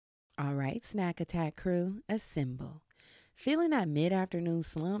All right, Snack Attack crew, assemble. Feeling that mid afternoon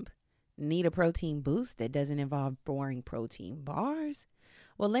slump? Need a protein boost that doesn't involve boring protein bars?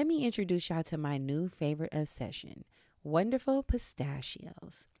 Well, let me introduce y'all to my new favorite obsession, Wonderful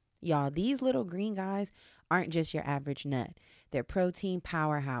Pistachios. Y'all, these little green guys aren't just your average nut. They're protein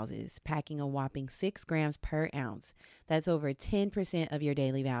powerhouses, packing a whopping 6 grams per ounce. That's over 10% of your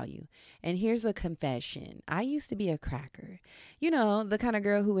daily value. And here's a confession. I used to be a cracker. You know, the kind of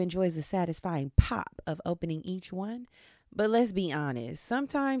girl who enjoys the satisfying pop of opening each one. But let's be honest,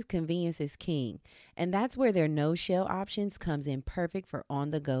 sometimes convenience is king, and that's where their no-shell options comes in perfect for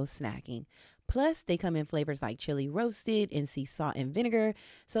on-the-go snacking. Plus, they come in flavors like chili roasted and sea salt and vinegar,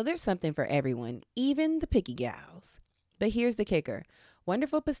 so there's something for everyone, even the picky gals. But here's the kicker.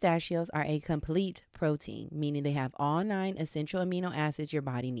 Wonderful Pistachios are a complete protein, meaning they have all 9 essential amino acids your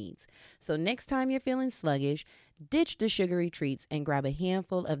body needs. So next time you're feeling sluggish, ditch the sugary treats and grab a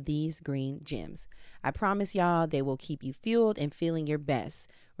handful of these green gems. I promise y'all they will keep you fueled and feeling your best,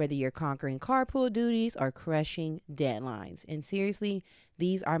 whether you're conquering carpool duties or crushing deadlines. And seriously,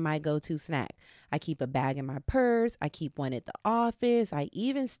 these are my go-to snack. I keep a bag in my purse. I keep one at the office. I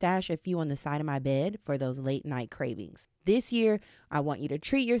even stash a few on the side of my bed for those late night cravings. This year, I want you to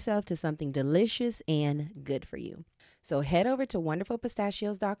treat yourself to something delicious and good for you. So head over to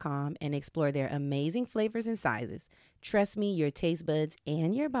wonderfulpistachios.com and explore their amazing flavors and sizes. Trust me, your taste buds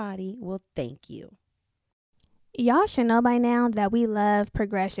and your body will thank you. Y'all should know by now that we love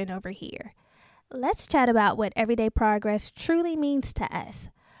progression over here. Let's chat about what everyday progress truly means to us.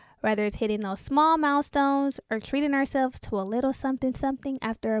 Whether it's hitting those small milestones or treating ourselves to a little something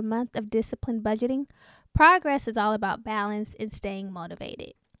after a month of disciplined budgeting, progress is all about balance and staying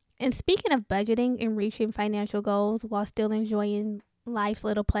motivated. And speaking of budgeting and reaching financial goals while still enjoying life's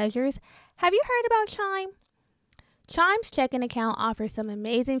little pleasures, have you heard about Chime? Chime's checking account offers some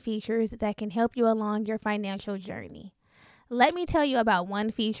amazing features that can help you along your financial journey. Let me tell you about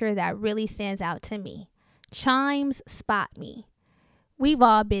one feature that really stands out to me. Chime's Spot Me. We've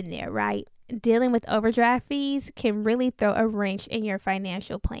all been there, right? Dealing with overdraft fees can really throw a wrench in your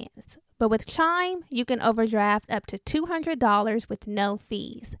financial plans. But with Chime, you can overdraft up to $200 with no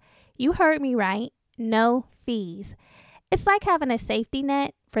fees. You heard me right, no fees. It's like having a safety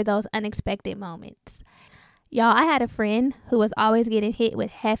net for those unexpected moments. Y'all, I had a friend who was always getting hit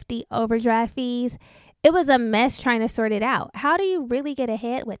with hefty overdraft fees. It was a mess trying to sort it out. How do you really get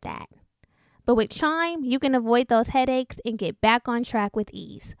ahead with that? But with Chime, you can avoid those headaches and get back on track with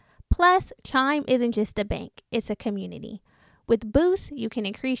ease. Plus, Chime isn't just a bank, it's a community. With Boost, you can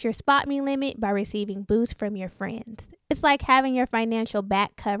increase your Spot Me limit by receiving boosts from your friends. It's like having your financial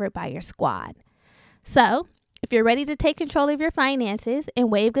back covered by your squad. So, if you're ready to take control of your finances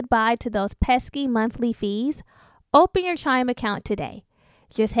and wave goodbye to those pesky monthly fees, open your Chime account today.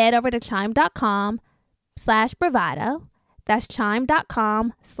 Just head over to chime.com/bravado. That's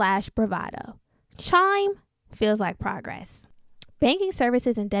chime.com/bravado. Chime feels like progress. Banking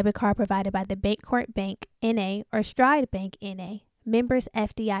services and debit card provided by the Bancorp Bank, N.A. or Stride Bank, N.A., members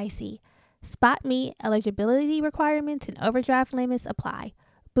FDIC. Spot Me eligibility requirements and overdraft limits apply.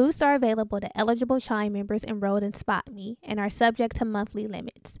 Boosts are available to eligible Chime members enrolled in Spot Me and are subject to monthly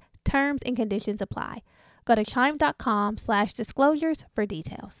limits. Terms and conditions apply. Go to chime.com/disclosures for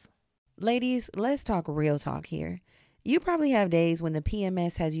details. Ladies, let's talk real talk here. You probably have days when the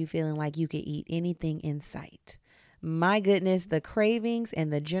PMS has you feeling like you could eat anything in sight. My goodness, the cravings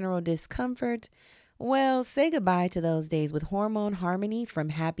and the general discomfort. Well, say goodbye to those days with Hormone Harmony from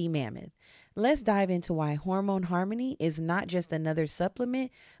Happy Mammoth. Let's dive into why Hormone Harmony is not just another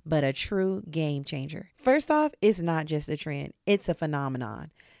supplement, but a true game changer. First off, it's not just a trend, it's a phenomenon.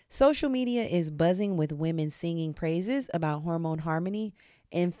 Social media is buzzing with women singing praises about Hormone Harmony.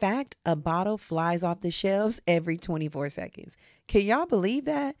 In fact, a bottle flies off the shelves every 24 seconds. Can y'all believe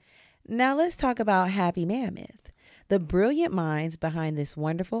that? Now let's talk about Happy Mammoth, the brilliant minds behind this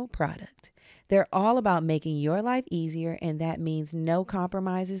wonderful product. They're all about making your life easier, and that means no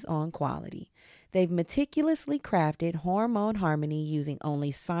compromises on quality. They've meticulously crafted Hormone Harmony using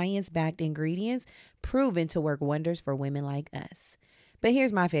only science-backed ingredients proven to work wonders for women like us. But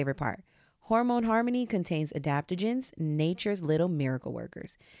here's my favorite part. Hormone Harmony contains adaptogens, nature's little miracle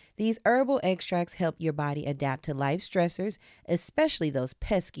workers. These herbal extracts help your body adapt to life stressors, especially those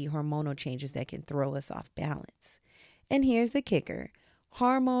pesky hormonal changes that can throw us off balance. And here's the kicker.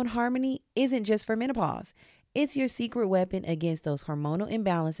 Hormone Harmony isn't just for menopause. It's your secret weapon against those hormonal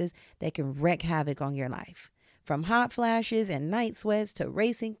imbalances that can wreak havoc on your life. From hot flashes and night sweats to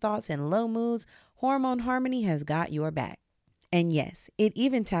racing thoughts and low moods, Hormone Harmony has got your back. And yes, it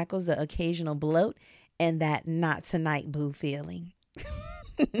even tackles the occasional bloat and that not tonight boo feeling.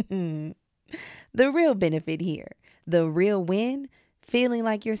 The real benefit here, the real win, feeling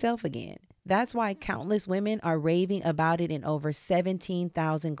like yourself again. That's why countless women are raving about it in over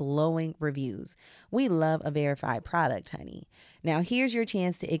 17,000 glowing reviews. We love a verified product, honey. Now, here's your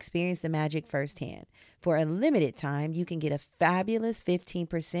chance to experience the magic firsthand. For a limited time, you can get a fabulous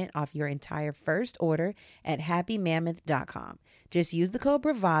 15% off your entire first order at happymammoth.com. Just use the code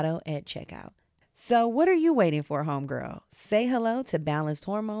BRAVADO at checkout. So what are you waiting for, homegirl? Say hello to balanced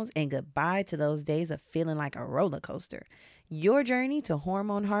hormones and goodbye to those days of feeling like a roller coaster. Your journey to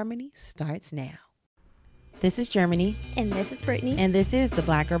hormone harmony starts now. This is Germany. And this is Brittany. And this is the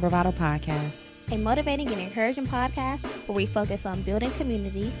Black Girl Bravado Podcast. A motivating and encouraging podcast where we focus on building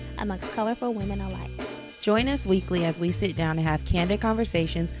community amongst colorful women alike. Join us weekly as we sit down and have candid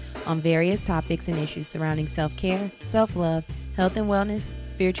conversations on various topics and issues surrounding self-care, self-love, health and wellness,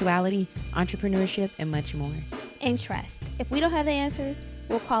 spirituality, entrepreneurship, and much more. And trust, if we don't have the answers,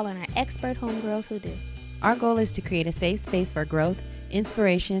 we'll call on our expert homegirls who do. Our goal is to create a safe space for growth,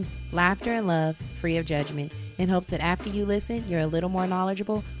 inspiration, laughter, and love, free of judgment, in hopes that after you listen, you're a little more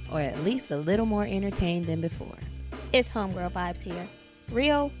knowledgeable or at least a little more entertained than before. It's homegirl vibes here.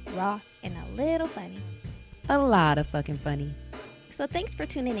 Real, raw, and a little funny. A lot of fucking funny. So thanks for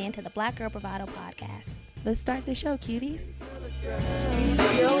tuning in to the Black Girl Bravado Podcast. Let's start the show, cuties.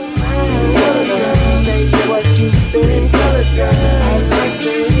 Say what you think, color girl. I'd like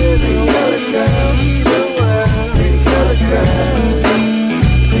to hear the color girl. Be the world, pretty color girl.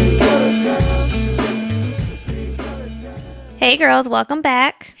 Hey girls, welcome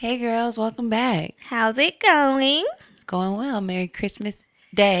back. Hey girls, welcome back. How's it going? It's going well. Merry Christmas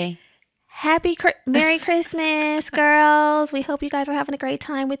Day. Merry Christmas, girls. We hope you guys are having a great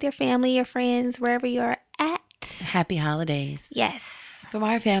time with your family, your friends, wherever you're at. Happy holidays. Yes. From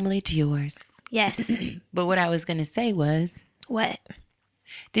our family to yours. Yes. But what I was going to say was, What?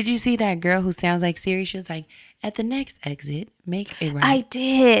 did you see that girl who sounds like Siri? She was like, at the next exit, make a right. I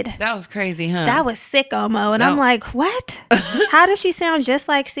did. That was crazy, huh? That was sicko mode. And No. I'm like, what? How does she sound just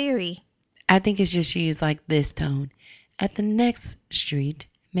like Siri? I think it's just she used like this tone. At the next street,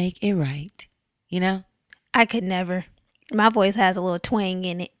 make a right. You know? I could never. My voice has a little twang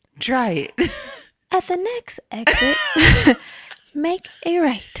in it. Try it. At the next exit, make a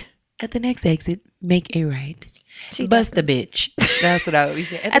right. At the next exit, make a right. She Bust a bitch. That's what I would be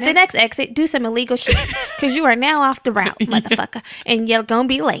saying. At the next exit, do some illegal shit. Because you are now off the route, motherfucker. And you're going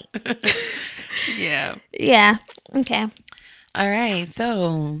to be late. Yeah. Yeah. Okay. All right.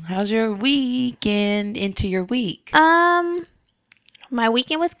 So, how's your weekend into your week? My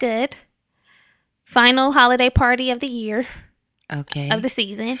weekend was good. Final holiday party of the year, Okay. of the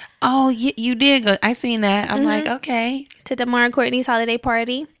season. Oh, you did go. I seen that. I'm like, okay. To Damar and Courtney's holiday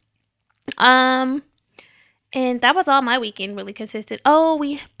party. And that was all my weekend really consisted. Oh,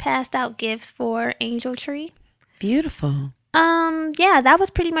 we passed out gifts for Angel Tree. Beautiful. Yeah, that was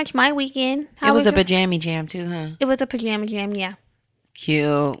pretty much my weekend. It was a pajama jam too, huh? It was a pajama jam, yeah.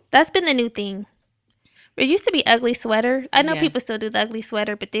 Cute. That's been the new thing. It used to be ugly sweater. I know Yeah. people still do the ugly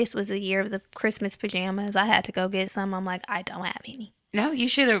sweater, but this was the year of the Christmas pajamas. I had to go get some. I'm like, I don't have any. No, you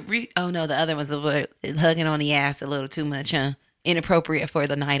should have. Oh no, the other one's a little hugging on the ass a little too much, huh? Inappropriate for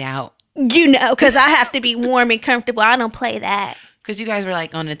the night out. You know, because I have to be warm and comfortable. I don't play that. Because you guys were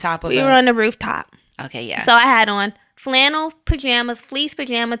like on the top of We were on the rooftop. Okay, yeah. So I had on flannel pajamas, fleece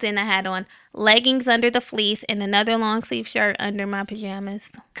pajamas, and I had on leggings under the fleece and another long sleeve shirt under my pajamas,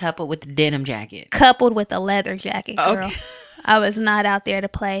 Coupled with the denim jacket. coupled with a leather jacket, girl. Okay. I was not out there to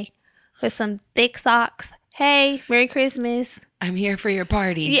play with some thick socks. Hey, Merry Christmas. I'm here for your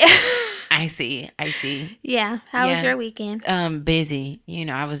party. Yeah. I see. Yeah. How was Yeah. your weekend? Busy. You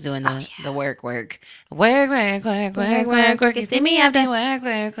know, I was doing the work. You see me after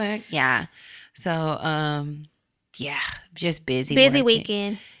work. Yeah. So, yeah, just busy. Busy working.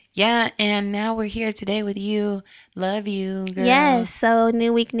 weekend. Yeah, and now we're here today with you. Love you, girl. Yes. So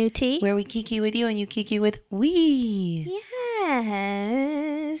new week, new tea. Where we kiki with you and you kiki with we.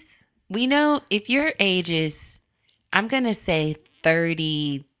 Yes. We know if your age is, I'm going to say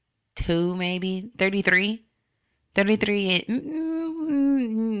 32, maybe 33. 33,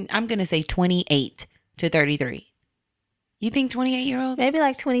 I'm going to say 28 to 33. You think 28-year-olds? Maybe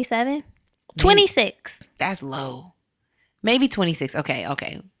like 27. 26. That's low. Maybe 26. Okay.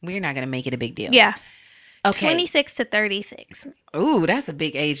 We're not going to make it a big deal. Yeah. Okay. 26 to 36. Ooh, that's a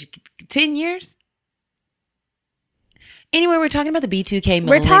big age. 10 years? Anyway, we're talking about the B2K Millennium.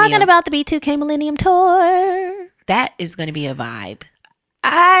 We're talking about the B2K Millennium Tour. That is going to be a vibe.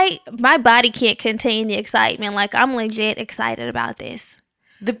 My body can't contain the excitement. Like, I'm legit excited about this.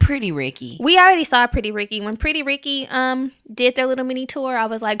 The Pretty Ricky. We already saw Pretty Ricky. When Pretty Ricky did their little mini tour, I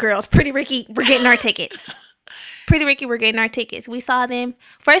was like, girls, Pretty Ricky, we're getting our tickets. Pretty Ricky, we're getting our tickets. We saw them.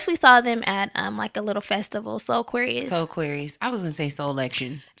 First, we saw them at like a little festival, Soul Aquarius. Soul Aquarius. I was going to say Soul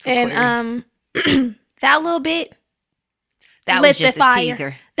Election. And that little bit that lit was just the fire. a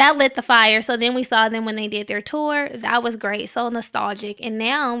teaser. That lit the fire. So then we saw them when they did their tour. That was great. So nostalgic. And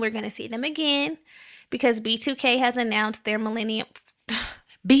now we're going to see them again because B2K has announced their Millennium.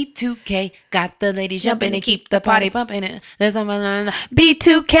 B2K got the ladies jumping and keep the party pumping. There's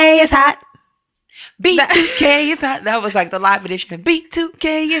B2K is hot. B2K is hot. That was like the live edition.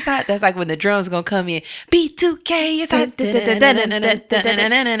 B2K is hot. That's like when the drums gonna come in. B2K is hot.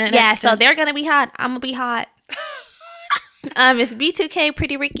 Yeah, so they're gonna be hot. I'm gonna be hot. It's B2K,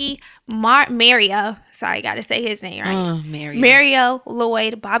 Pretty Ricky, Mario. Sorry, gotta say his name right. Oh, Mario. Mario,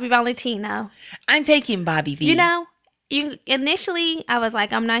 Lloyd, Bobby Valentino. I'm taking Bobby V. You know, initially I was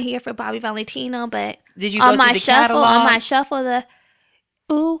like, I'm not here for Bobby Valentino, but did you go through the catalog? On my shuffle, the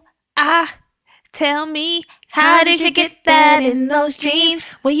ooh ah. Tell me, how did you get that in those jeans?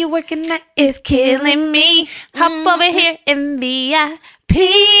 Where you working at is killing me. Hop over here in VIP.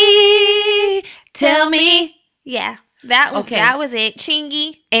 Tell me. Yeah, that was it.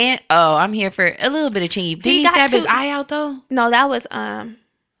 Chingy. And I'm here for a little bit of Chingy. Didn't he stab his eye out though? No, that wasn't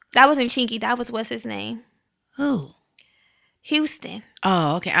Chingy. That was what's his name? Who? Houston.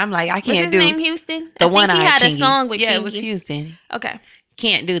 Oh, okay. I'm like, I can't What's his name, Houston? The one eye. He had Chingy. A song with Chingy. Yeah, it was Houston. Okay.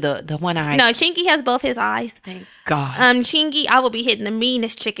 Can't do the one eye. No, Chingy has both his eyes. Thank God. Chingy, I will be hitting the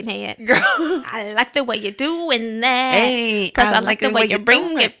meanest chicken head. Girl. I like the way you're doing that. Hey, I like the way you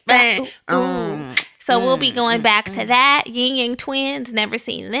bring it back. So we'll be going back to that. Yin Yang Twins, never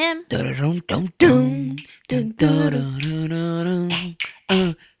seen them. And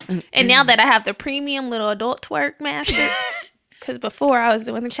now that I have the premium little adult twerk master, because before I was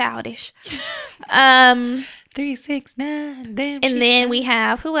doing the childish. 3, 6, 9, damn. And then we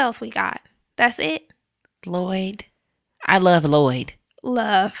have, who else we got? That's it? Lloyd. I love Lloyd.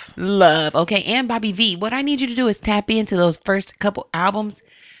 Love. Okay, and Bobby V. What I need you to do is tap into those first couple albums.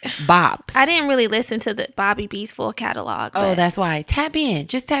 Bops. I didn't really listen to the Bobby B's full catalog. Oh, that's why. Tap in.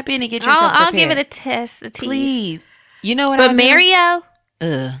 Just tap in and get yourself prepared. I'll give it a test. Please. You know what But Mario,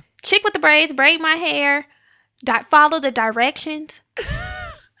 chick with the braids, braid my hair, follow the directions.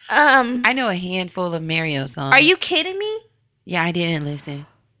 I know a handful of Mario songs. Are you kidding me? Yeah, I didn't listen.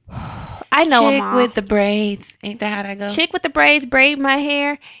 I know them all. Chick with the braids. Ain't that how that go? Chick with the braids, braid my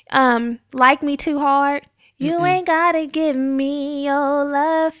hair. Like me too hard. You ain't gotta give me your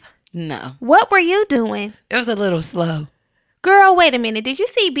love. No. What were you doing? It was a little slow. Girl, wait a minute. Did you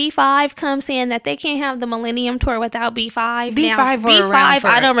see B5 come saying that they can't have the Millennium Tour without B5? B5 were around for...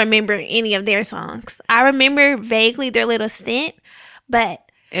 I don't remember any of their songs. I remember vaguely their little stint, but...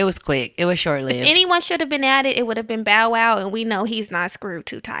 It was quick. It was short-lived. If anyone should have been at it, it would have been Bow Wow, and we know he's not screwed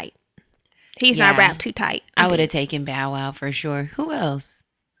too tight. He's not wrapped too tight. I would have taken Bow Wow for sure. Who else?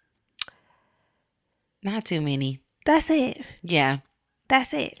 Not too many. That's it. Yeah.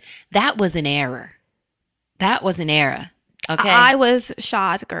 That's it. That was an era. Okay. I was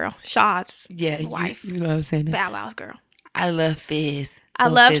Shaw's girl. Shaw's wife. You know what I'm saying? Bow Wow's girl. I love Fizz. I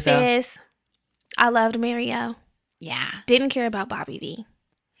loved Fizz. I loved Mario. Yeah. Didn't care about Bobby V.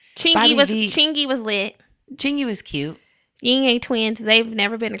 Chingy was lit. Chingy was cute. Yin Yang Twins, they've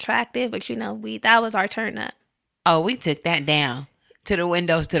never been attractive, but that was our turn up. Oh, we took that down to the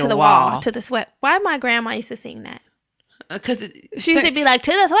windows, to the wall, to the sweat. Why my grandma used to sing that? Because she used to be like,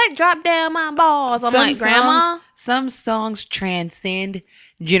 "To the sweat, drop down my balls." I'm like, Grandma. Some songs transcend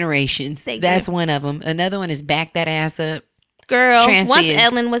generations. That's one of them. Another one is "Back That Ass Up." Girl, once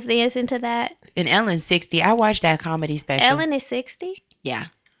Ellen was dancing to that. And Ellen's 60. I watched that comedy special. Ellen is 60? Yeah.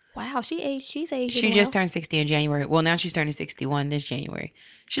 Wow, she's aging. She just turned 60 in January. Well, now she's turning 61 this January.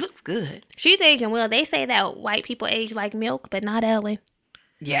 She looks good. She's aging well. They say that white people age like milk, but not Ellen.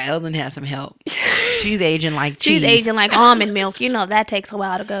 Yeah, Ellen has some help. She's aging like cheese. She's aging like almond milk. You know that takes a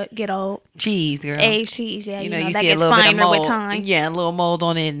while to get old. Cheese, girl. Age cheese, yeah. You know that see gets a little finer bit of mold. with time. Yeah, a little mold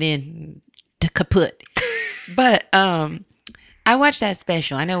on it and then kaput. But I watched that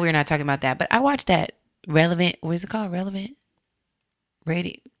special. I know we're not talking about that, but I watched that Relevant. What is it called? Relevant?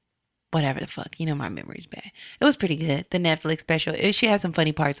 Radio. Whatever the fuck. You know my memory's bad. It was pretty good. The Netflix special. She had some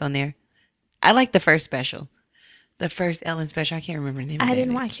funny parts on there. I like the first special. The first Ellen special. I can't remember the name of it. I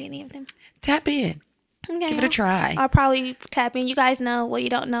didn't watch any of them. Tap in. Okay. Give it a try. I'll probably tap in. You guys know. Well, you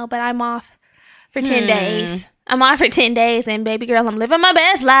don't know, but I'm off for 10 days. I'm off for 10 days, and baby girl, I'm living my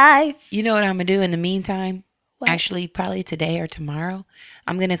best life. You know what I'm going to do in the meantime? What? Actually, probably today or tomorrow.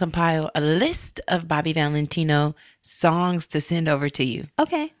 I'm going to compile a list of Bobby Valentino songs to send over to you.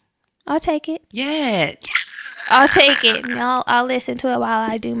 Okay. I'll take it. Yes. I'll take it. And I'll listen to it while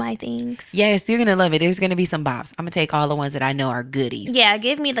I do my things. Yes, you're going to love it. There's going to be some bops. I'm going to take all the ones that I know are goodies. Yeah,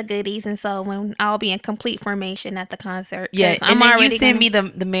 give me the goodies. And so when I'll be in complete formation at the concert. Yeah, 'cause and then you send me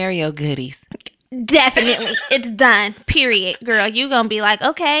the Mario goodies. Definitely. It's done. Period. Girl, you going to be like,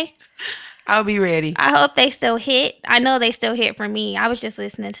 okay. I'll be ready. I hope they still hit. I know they still hit for me. I was just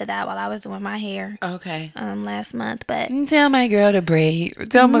listening to that while I was doing my hair Okay. last month. But Tell my girl to braid.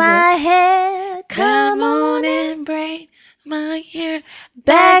 Tell my girl. my hair, Come on and braid my hair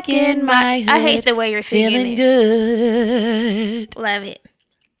back in my hood. I hate the way you're singing Feeling it. good. Love it.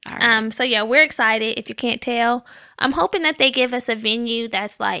 All right. So yeah, we're excited. If you can't tell, I'm hoping that they give us a venue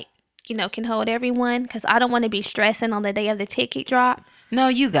that's like, can hold everyone. Because I don't want to be stressing on the day of the ticket drop. No,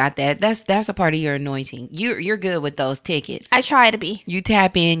 you got that. That's a part of your anointing. You're good with those tickets. I try to be. You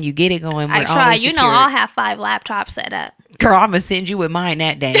tap in, you get it going. I We're try. always You know, secured. I'll have 5 laptops set up. Girl, I'm gonna send you with mine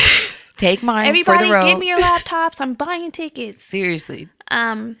that day. Take mine Everybody, for the road. give me your laptops. I'm buying tickets. Seriously.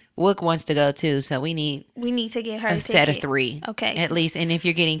 Um, Wook wants to go too, so we need we need to get her a ticket. set of 3. Okay. At least. And if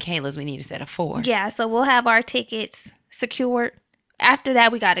you're getting Kayla's, we need a set of 4. Yeah, so we'll have our tickets secured. After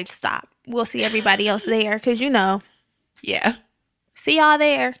that, we got to stop. We'll see everybody else there because, Yeah. see y'all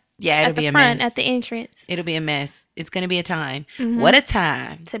there Yeah, it'll at be the a front, mess. at the entrance. It'll be a mess. It's gonna be a time. Mhm. What a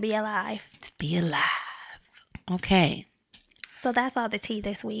time To be alive. to be alive. Okay. So that's all the tea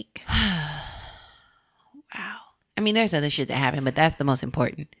this week. Wow. I mean, there's other shit that happened, but that's the most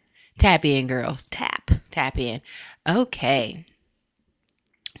important. Tap in, girls. Tap. Tap in. Okay.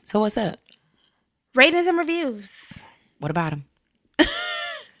 So what's up? Ratings and reviews. What about them?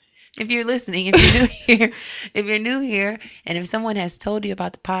 If you're listening, if you're new here, and if someone has told you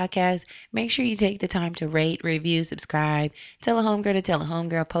about the podcast, make sure you take the time to rate, review, subscribe, tell a homegirl to tell a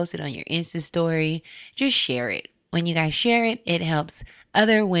homegirl, post it on your Insta story. Just share it. When you guys share it, it helps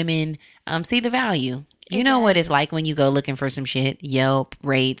other women see the value. You know what it's like when you go looking for some shit, Yelp,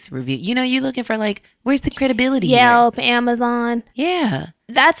 rates, review. You're looking for where's the credibility? Yelp, Amazon. Yeah.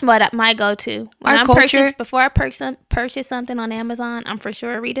 That's what my go-to. When Our I'm culture- before I purchase something on Amazon, I'm for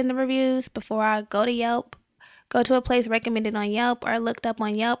sure reading the reviews. Before I go to Yelp, go to a place recommended on Yelp or looked up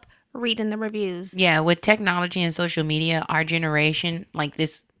on Yelp, reading the reviews. Yeah, with technology and social media, our generation, like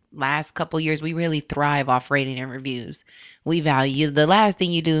this last couple years, we really thrive off rating and reviews. We value the last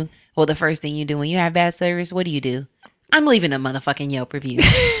thing you do. Well, the first thing you do when you have bad service, what do? I'm leaving a motherfucking Yelp review.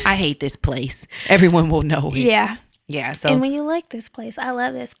 I hate this place. Everyone will know it. Yeah. Yeah. So And when you like this place, I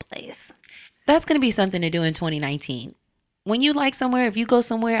love this place. that's going to be something to do in 2019. When you like somewhere, if you go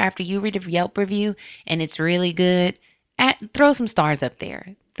somewhere after you read a Yelp review and it's really good, throw some stars up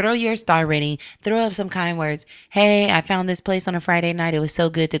there. Throw your star rating. Throw up some kind words. Hey, I found this place on a Friday night. It was so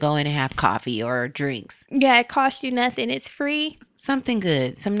good to go in and have coffee or drinks. Yeah, it costs you nothing. It's free. Something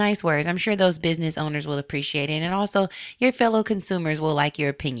good. Some nice words. I'm sure those business owners will appreciate it. And also, your fellow consumers will like your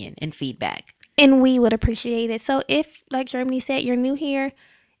opinion and feedback. And we would appreciate it. So if, like Germany said, you're new here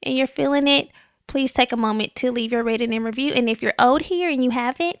and you're feeling it, please take a moment to leave your rating and review. And if you're old here and you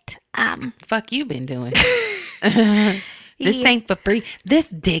haven't, Fuck you been doing. This Yeah. ain't for free. This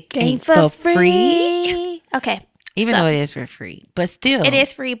dick ain't for free. Okay. Even So- though it is for free. But still. It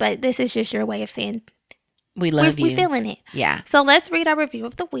is free, but this is just your way of saying We love you. we're feeling it. Yeah. So let's read our review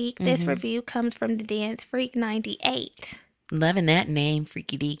of the week. This Mhm. review comes from the Dance Freak 98. Loving that name,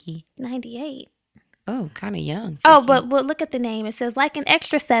 Freaky Deaky. 98. Oh, kind of young. Oh, Freaky. but look at the name. It says like an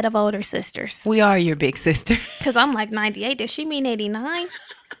extra set of older sisters. We are your big sister. Because I'm like 98. Does she mean 89?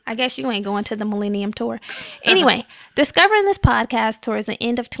 I guess you ain't going to the Millennium Tour. Anyway, discovering this podcast towards the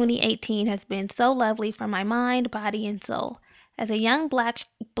end of 2018 has been so lovely for my mind, body, and soul. As a young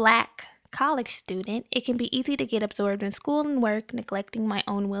black college student, it can be easy to get absorbed in school and work, neglecting my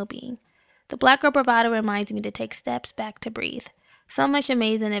own well-being. The Black Girl Bravado reminds me to take steps back to breathe. So much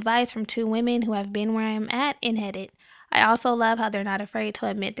amazing advice from 2 women who have been where I am at and headed. I also love how they're not afraid to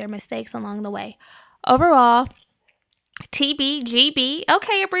admit their mistakes along the way. Overall, TBGB,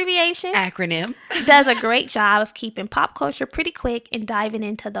 okay, abbreviation, Acronym. does a great job of keeping pop culture pretty quick and diving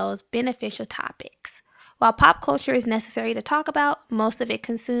into those beneficial topics. While pop culture is necessary to talk about, most of us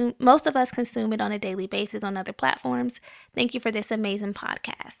consume it on a daily basis on other platforms. Thank you for this amazing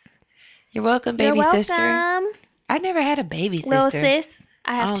podcast. You're welcome, baby You're sister. welcome, I never had a baby sister. little sis.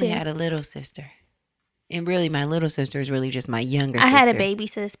 I I have only two. had a little sister. And really, my little sister is really just my younger I sister. had a baby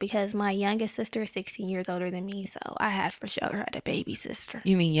sis because my youngest sister is 16 years older than me, so I had for sure had a baby sister.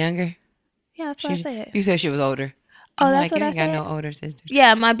 You mean younger? Yeah, that's what I She- said. You said she was older. Oh, I'm that's like, what you I ain't got said? no older sisters.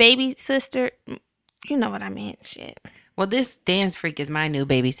 Yeah, my baby sister. You know what I meant. Shit. Well, this dance freak is my new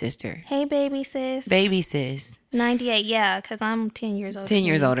baby sister. Hey, baby sis. Baby sis. 98, yeah, because I'm 10 years older. 10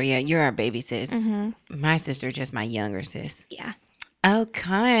 years older, yeah. You're our baby sis. Mm-hmm. My sister just my younger sis. Yeah.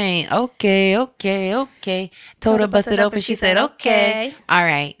 Okay. Told her bust it open. She said, okay. All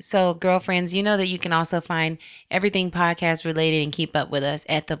right. So, girlfriends, you know that you can also find everything podcast related and keep up with us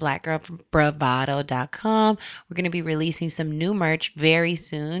at theblackgirlbravado.com. We're going to be releasing some new merch very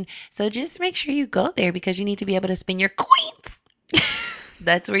soon. So just make sure you go there because you need to be able to spend your coins.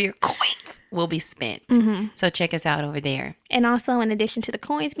 That's where your coins will be spent. Mm-hmm. So check us out over there. And also, in addition to the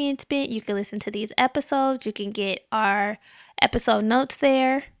coins being spent, you can listen to these episodes. You can get our episode notes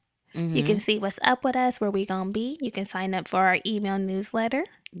there. Mm-hmm. You can see what's up with us, where we gonna be. You can sign up for our email newsletter.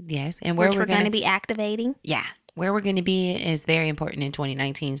 Yes, and where which we're going to be activating. Yeah, where we're going to be is very important in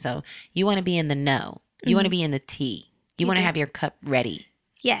 2019. So you want to be in the know. You want to be in the tea. You want to have your cup ready.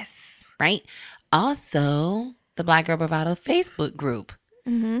 Yes. Right? Also, the Black Girl Bravado Facebook group.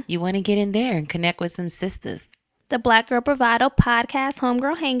 Mm-hmm. You want to get in there and connect with some sisters. The Black Girl Bravado podcast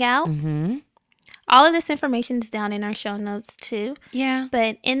Homegirl Hangout. Mm-hmm. All of this information is down in our show notes too. Yeah.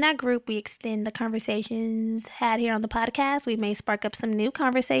 But in that group, we extend the conversations had here on the podcast. We may spark up some new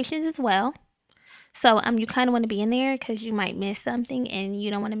conversations as well. So you kind of want to be in there because you might miss something and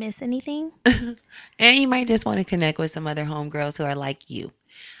you don't want to miss anything. And you might just want to connect with some other homegirls who are like you.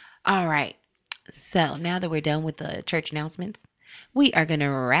 All right. So now that we're done with the church announcements, we are going to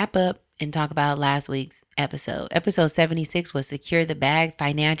wrap up and talk about last week's episode. Episode 76 was Secure the Bag,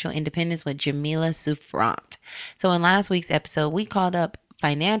 Financial Independence with Jamila Souffrant. So in last week's episode, we called up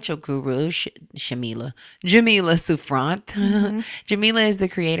financial guru Jamila Souffrant. Mm-hmm. Jamila is the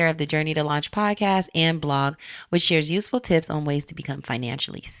creator of the Journey to Launch podcast and blog, which shares useful tips on ways to become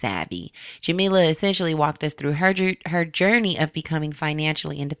financially savvy. Jamila essentially walked us through her journey of becoming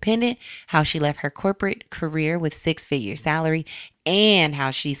financially independent, how she left her corporate career with 6-figure salary, and how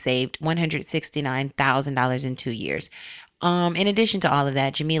she saved $169,000 in 2 years. In addition to all of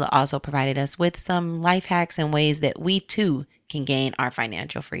that, Jamila also provided us with some life hacks and ways that we too can gain our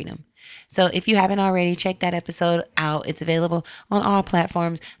financial freedom. So if you haven't already, check that episode out. It's available on all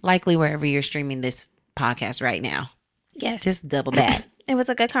platforms, likely wherever you're streaming this podcast right now. Yes. Just double back. It was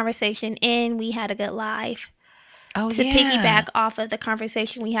a good conversation and we had a good live. Oh, to piggyback off of the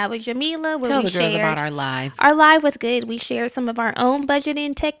conversation we had with Jamila. Where Tell we the girls shared, about our live. Our live was good. We shared some of our own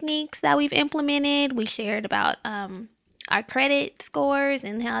budgeting techniques that we've implemented. We shared about our credit scores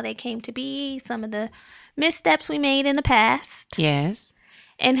and how they came to be, some of the missteps we made in the past. Yes.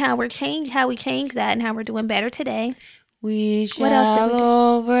 And how we changed that and how we're doing better today. We shall what else did we do?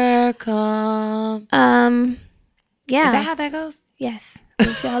 Overcome. Yeah. Is that how that goes? Yes.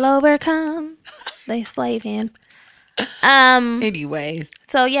 We shall overcome the slave hand. Anyways.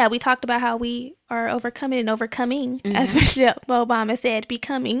 So yeah, we talked about how we are overcoming and overcoming, as Michelle Obama said,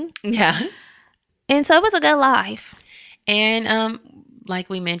 becoming. Yeah. And so it was a good live. And like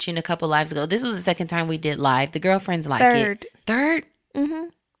we mentioned a couple lives ago, this was the second time we did live. The girlfriends like it. Third? Mm-hmm.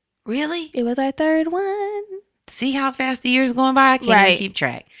 Really? It was our third one. See how fast the year's going by? I can't even keep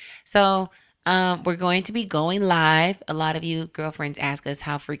track. So we're going to be going live. A lot of you girlfriends ask us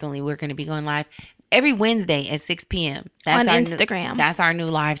how frequently we're going to be going live. Every Wednesday at 6 p.m. That's on our Instagram. That's our new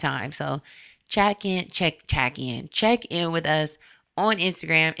live time. So check in with us on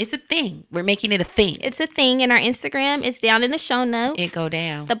Instagram. It's a thing. We're making it a thing. It's a thing. And our Instagram is down in the show notes. It go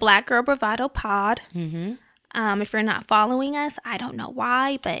down. The Black Girl Bravado Pod. Mm-hmm. If you're not following us, I don't know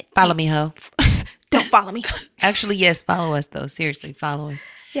why, but follow me, ho. Don't follow me. Actually, yes, follow us though. Seriously, follow us.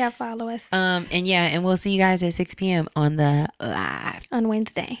 Yeah, follow us. And we'll see you guys at 6 p.m. on the live. On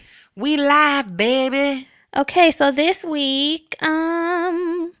Wednesday. We live, baby. Okay, so this week,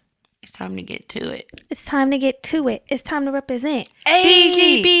 it's time to get to it. It's time to get to it. It's time to represent.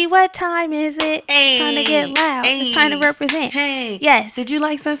 Hey. BGB, what time is it? Hey. It's time to get loud. Hey. It's time to represent. Hey. Yes. Did you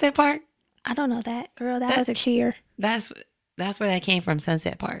like Sunset Park? I don't know that. Girl, that was a cheer. That's where that came from,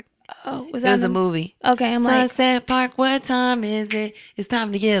 Sunset Park. Oh, it was a movie. Okay, I'm Sunset Park, what time is it? It's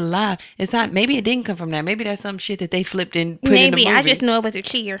time to get live. It's time. Maybe it didn't come from that. Maybe that's some shit that they flipped and put in the movie. Maybe. I just know it was a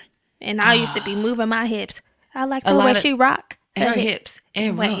cheer. And I used to be moving my hips. I like the way she rock. Her hips.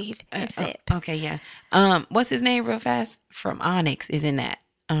 And wave and flip. Okay, yeah. What's his name real fast? From Onyx is in that.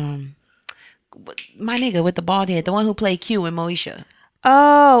 My nigga with the bald head. The one who played Q in Moesha.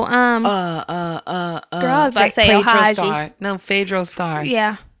 Oh, girl, I was about to say Ohaji. Star. No, Phaedro Star.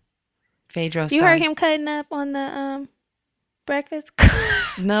 Yeah. Phaedro Star. You heard him cutting up on the breakfast?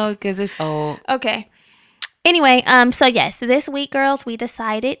 No, because it's old. Okay. Anyway, so yes, this week, girls, we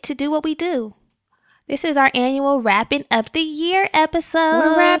decided to do what we do. This is our annual wrapping up the year episode.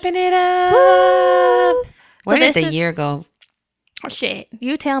 We're wrapping it up. Woo! Where did this the is- year go? Shit,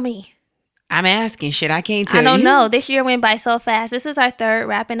 you tell me. I'm asking. Shit, I can't tell I don't you. know. This year went by so fast. This is our third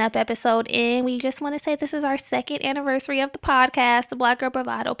wrapping up episode, and we just want to say this is our second anniversary of the podcast, the Black Girl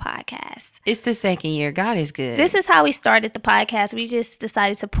Bravado podcast. It's the second year. God is good. This is how we started the podcast. We just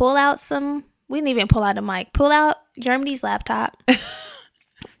decided to pull out some. We didn't even pull out a mic. Pull out Germany's laptop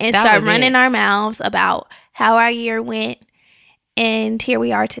and That start was running it. our mouths about how our year went, and here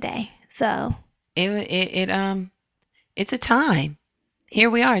we are today. So it's a time. Here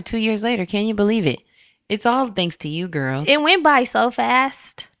we are 2 years later. Can you believe it? It's all thanks to you girls. it went by so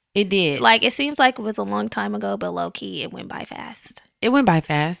fast. It did. Like, it seems like it was a long time ago, but low key, it went by fast. It went by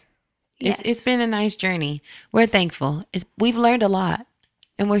fast. Yes. It's been a nice journey. We're thankful. We've learned a lot,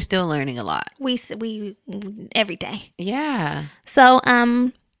 and we're still learning a lot. We every day. Yeah. So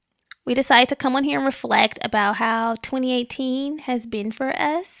we decided to come on here and reflect about how 2018 has been for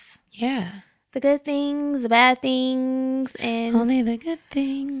us. Yeah. The good things, the bad things, and Only the good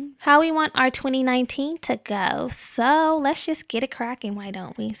things. how we want our 2019 to go. So let's just get it cracking, why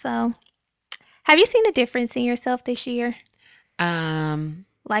don't we? So have you seen a difference in yourself this year?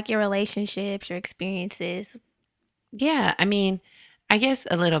 Like your relationships, your experiences? Yeah. I mean, I guess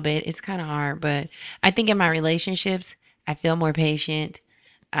a little bit. It's kind of hard, but I think in my relationships, I feel more patient,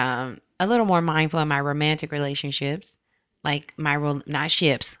 a little more mindful in my romantic relationships. Like not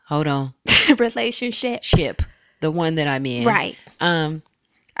ships. Hold on. Relationship. Ship. The one that I'm in. Right.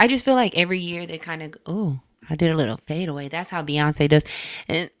 I just feel like every year they kind of, I did a little fade away. That's how Beyonce does.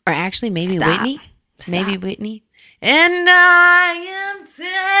 Or actually maybe Stop. Whitney. Stop. Maybe Whitney. And I am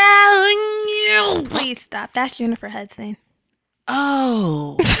telling you. Please stop. That's Jennifer Hudson.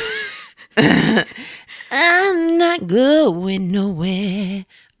 Oh. I'm not going nowhere.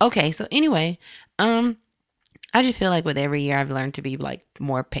 Okay, so anyway, I just feel like with every year I've learned to be like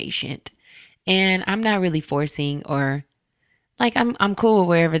more patient. And I'm not really forcing or like I'm cool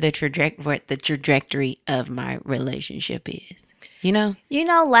wherever the trajectory of my relationship is. You know? You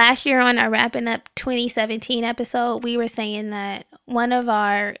know, last year on our wrapping up 2017 episode, we were saying that one of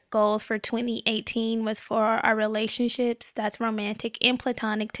our goals for 2018 was for our relationships that's romantic and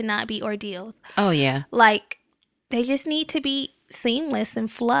platonic to not be ordeals. Oh yeah. Like, they just need to be seamless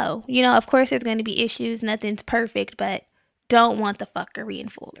and flow. You know, of course there's going to be issues. Nothing's perfect, but don't want the fuckery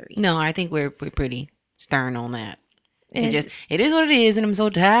and foolery. No, I think we're pretty stern on that. And It is what it is, and I'm so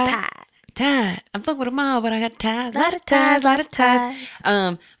tired. tied. I'm fucking with a mom, but I got ties. Lot of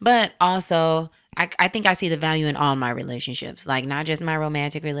ties. But also I think I see the value in all my relationships. Like not just my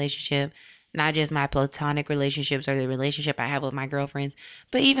romantic relationship, not just my platonic relationships or the relationship I have with my girlfriends,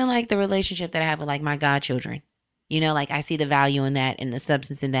 but even like the relationship that I have with like my godchildren. You know, like I see the value in that and the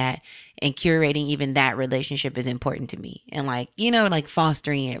substance in that, and curating even that relationship is important to me. And like, you know, like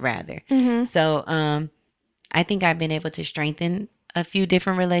fostering it rather. Mm-hmm. So I think I've been able to strengthen a few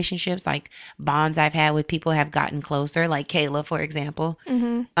different relationships, like bonds I've had with people have gotten closer, like Kayla, for example.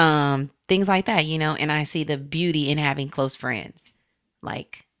 Mm-hmm. Things like that, you know, and I see the beauty in having close friends,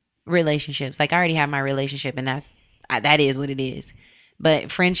 like relationships. Like I already have my relationship, and that is what it is.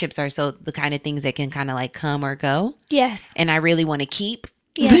 But friendships are so the kind of things that can kind of like come or go. Yes. And I really want to keep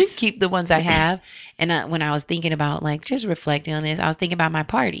Yes. keep the ones I have. And when I was thinking about like just reflecting on this, I was thinking about my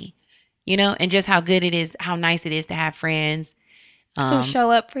party, you know, and just how good it is, how nice it is to have friends Who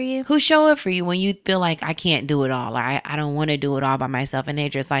show up for you? who show up for you when you feel like I can't do it all. I don't want to do it all by myself. And they're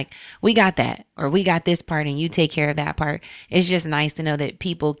just like, we got that, or we got this part and you take care of that part. It's just nice to know that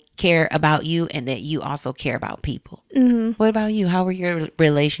people care about you and that you also care about people. Mm-hmm. What about you? How were your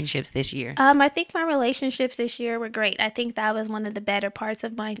relationships this year? I think my relationships this year were great. I think that was one of the better parts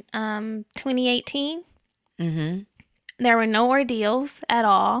of my 2018. Mm-hmm. There were no ordeals at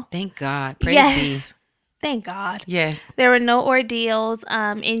all. Thank God. Praise Yes. be. Thank God. Yes. There were no ordeals.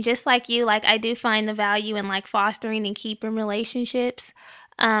 And just like you, like I do find the value in like fostering and keeping relationships.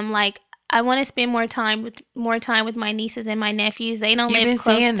 Like I want to spend more time with my nieces and my nephews. They don't You've live been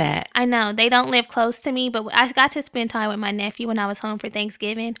close. saying to, that. I know they don't live close to me, but I got to spend time with my nephew when I was home for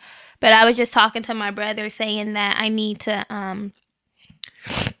Thanksgiving. But I was just talking to my brother, saying that I need to.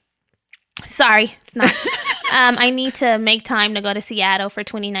 Sorry, it's not. I need to make time to go to Seattle for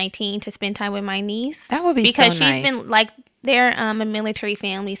 2019 to spend time with my niece. That would be Because so nice. she's been like, they're a military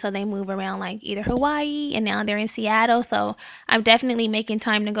family, so they move around like either Hawaii and now they're in Seattle. So I'm definitely making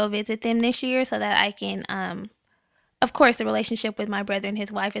time to go visit them this year so that I can, of course, the relationship with my brother and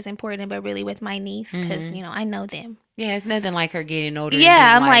his wife is important, but really with my niece because, you know, I know them. Yeah, it's nothing like her getting older. and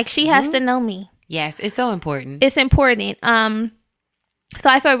Yeah, being I'm like, she has "Hmm?" to know me. Yes, it's so important. It's important. So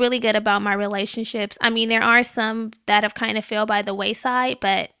I feel really good about my relationships. I mean, there are some that have kind of fell by the wayside,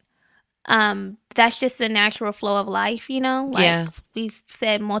 but That's just the natural flow of life, you know? Like, Yeah. we've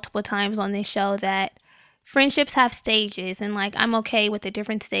said multiple times on this show that friendships have stages, and like, I'm okay with the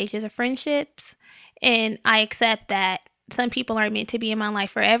different stages of friendships, and I accept that some people aren't meant to be in my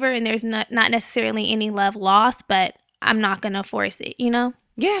life forever, and there's not necessarily any love lost, but I'm not gonna force it, you know?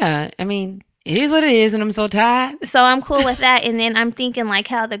 Yeah. I mean, it is what it is, and I'm so tired. So I'm cool with that. And then I'm thinking like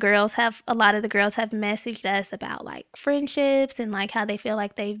how a lot of the girls have messaged us about like friendships and like how they feel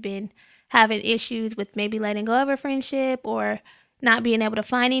like they've been having issues with maybe letting go of a friendship or not being able to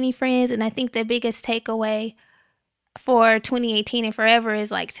find any friends. And I think the biggest takeaway for 2018 and forever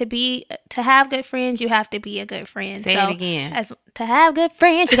is like to have good friends, you have to be a good friend. Say it again. To have good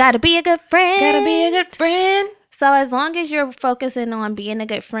friends, you got to be a good friend. Gotta be a good friend. So as long as you're focusing on being a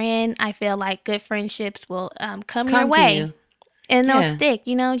good friend, I feel like good friendships will come your to way. you. And they'll Yeah. stick,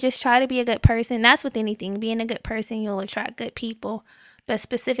 you know, just try to be a good person. That's with anything. Being a good person, you'll attract good people. But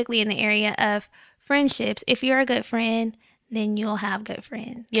specifically in the area of friendships, if you're a good friend, then you'll have good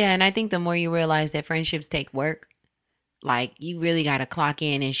friends. Yeah, and I think the more you realize that friendships take work, like you really got to clock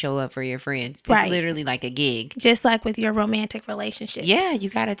in and show up for your friends. It's Right. literally like a gig. Just like with your romantic relationships. Yeah, you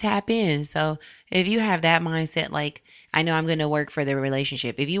got to tap in. So if you have that mindset, like, I know I'm going to work for the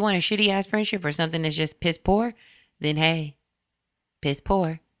relationship. If you want a shitty ass friendship or something that's just piss poor, then hey, piss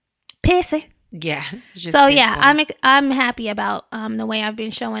poor. Pissy. Yeah. it's just So piss yeah, poor. I'm happy about the way I've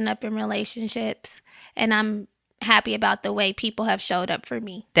been showing up in relationships, and I'm happy about the way people have showed up for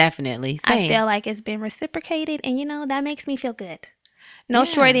me. Definitely. Same. I feel like it's been reciprocated, and you know, that makes me feel good. No Yeah.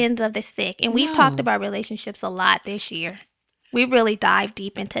 short ends of the stick. And we've talked No. about relationships a lot this year. We really dive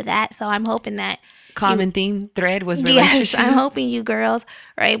deep into that. So I'm hoping that Common theme thread was yes, relationship. I'm hoping you girls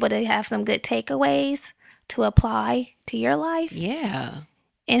are able to have some good takeaways to apply to your life Yeah.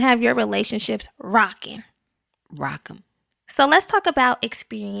 and have your relationships rocking. Rock 'em. So let's talk about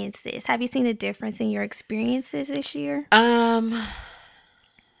experiences. Have you seen a difference in your experiences this year? I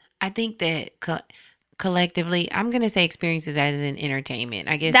think that collectively, I'm going to say experiences as an entertainment.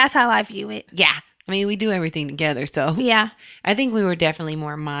 I guess. That's how I view it. Yeah. I mean, we do everything together. So Yeah. I think we were definitely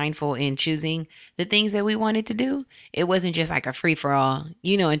more mindful in choosing the things that we wanted to do. It wasn't just like a free for all.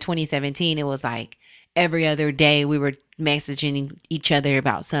 You know, in 2017, it was like every other day we were messaging each other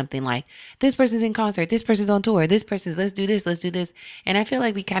about something like, this person's in concert, this person's on tour, this person's, let's do this, let's do this. And I feel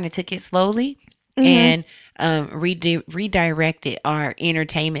like we kind of took it slowly and redirected our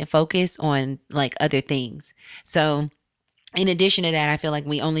entertainment focus on like other things. So in addition to that, I feel like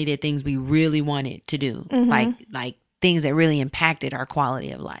we only did things we really wanted to do, like things that really impacted our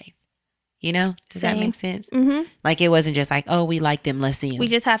quality of life. You know, does that make sense? Mm-hmm. Like it wasn't just like, oh, we like them, let's see them. We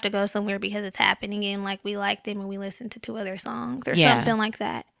just have to go somewhere because it's happening, and like we like them and we listen to 2 other songs or Yeah. something like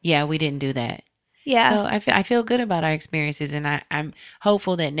that. Yeah, we didn't do that. Yeah. So I feel good about our experiences, and I'm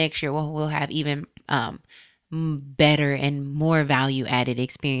hopeful that next year we'll have even better and more value added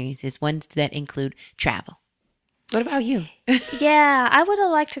experiences, ones that include travel. What about you? Yeah, I would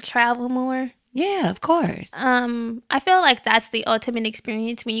have liked to travel more. Yeah, of course. I feel like that's the ultimate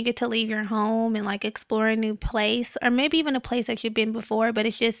experience when you get to leave your home and like explore a new place, or maybe even a place that you've been before, but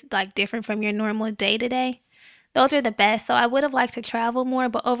it's just like different from your normal day to day. Those are the best. So I would have liked to travel more,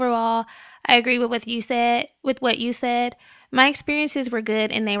 but overall, I agree with what you said. My experiences were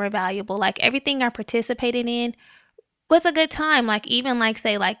good and they were valuable. Like everything I participated in was a good time. Like even like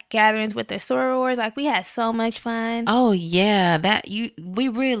say like gatherings with the sorors, like we had so much fun. Oh yeah, we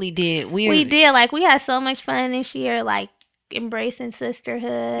really did. We did. Like we had so much fun this year, like embracing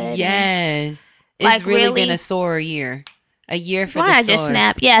sisterhood. Yes, it's like, really been really- a sore year. A year for Why the I sorors. just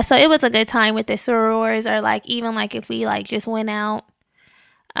snap. Yeah, so it was a good time with the sorors, or like even like if we like just went out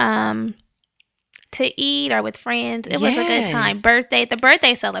to eat or with friends. It was a good time. Yes. The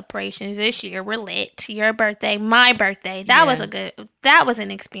birthday celebrations this year were lit. Your birthday, my birthday. That was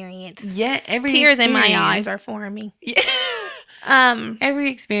an experience. Yeah, every Tears in my experience. eyes are forming. Yeah. Every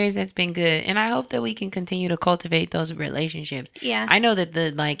experience that's been good, and I hope that we can continue to cultivate those relationships. Yeah. I know that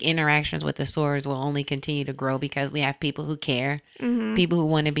the like interactions with the sorors will only continue to grow because we have people who care, people who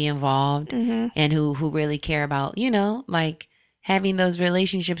want to be involved, and who really care about, you know, like having those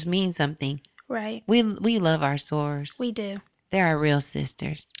relationships mean something. Right. We love our sorors. We do. They're our real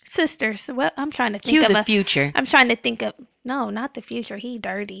sisters. Sisters. What I'm trying to think Cue of the future. I'm trying to think of no, not the future. He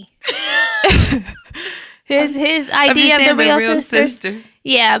dirty. his idea of the real sister.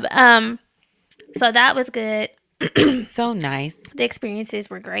 Yeah. So that was good. So nice. The experiences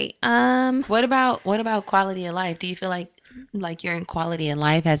were great. What about quality of life? Do you feel like your quality of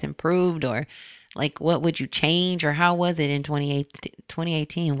life has improved, or like what would you change, or how was it in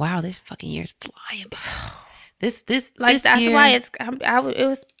 2018? Wow, this fucking year's flying by. This like this that's year, why it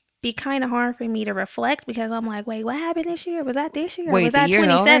was be kind of hard for me to reflect because I'm like, wait, what happened this year? Was that this year? Or Wait, was the that year's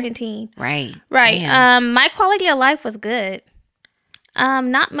over? 2017? Right. Right. Damn. My quality of life was good.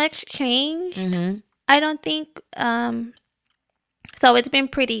 Not much changed. Mm-hmm. I don't think. So it's been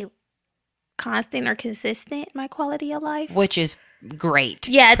pretty constant or consistent, my quality of life. Which is great.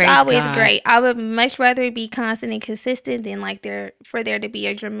 Yeah, it's Praise always God. great. I would much rather it be constant and consistent than like for there to be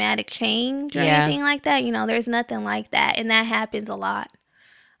a dramatic change or Yeah. anything like that. You know, there's nothing like that, and that happens a lot.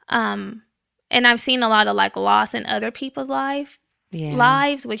 And I've seen a lot of like loss in other people's Yeah.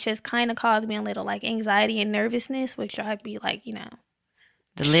 lives, which has kind of caused me a little like anxiety and nervousness, which I'd be like, you know,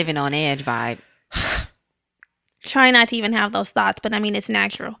 The living on edge vibe. try not to even have those thoughts. But I mean, it's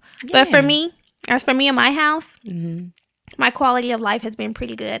natural. But for me, as for me in my house, Mm-hmm. my quality of life has been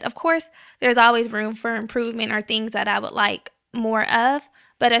pretty good. Of course, there's always room for improvement or things that I would like more of.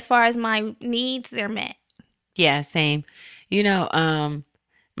 But as far as my needs, they're met. Yeah, same. You know,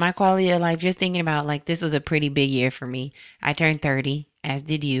 my quality of life, just thinking about like this was a pretty big year for me. I turned 30, as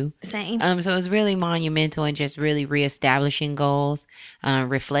did you. Same. So it was really monumental and just really reestablishing goals,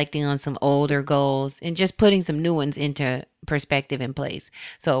 reflecting on some older goals and just putting some new ones into perspective in place.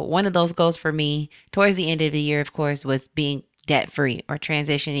 So one of those goals for me towards the end of the year, of course, was being debt free or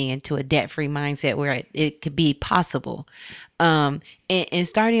transitioning into a debt free mindset where it could be possible. And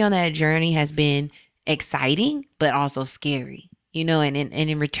starting on that journey has been exciting, but also scary. You know, and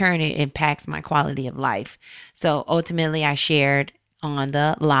in return, it impacts my quality of life. So ultimately, I shared on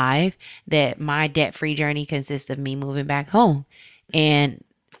the live that my debt-free journey consists of me moving back home. And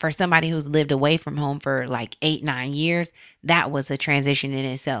for somebody who's lived away from home for like 8-9 years, that was a transition in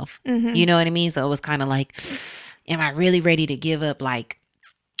itself. Mm-hmm. You know what I mean? So it was kind of like, am I really ready to give up like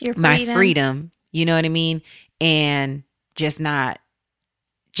Your my freedom? You know what I mean? And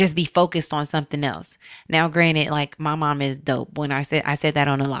just be focused on something else. Now, granted, like my mom is dope. When I said that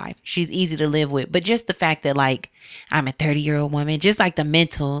on a live, she's easy to live with. But just the fact that like I'm a 30-year-old woman, just like the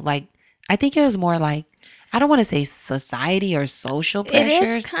mental, like I think it was more like, I don't want to say society or social pressures.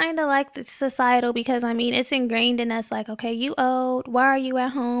 It is kind of like the societal because I mean it's ingrained in us. Like, okay, you old. Why are you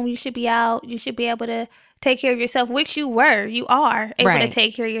at home? You should be out. You should be able to take care of yourself, which you are able Right. to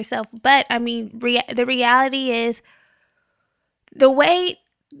take care of yourself. But I mean, the reality is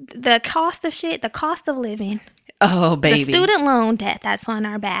the cost of shit, the cost of living, Oh, baby. the student loan debt that's on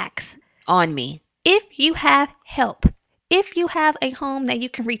our backs. On me. If you have help, if you have a home that you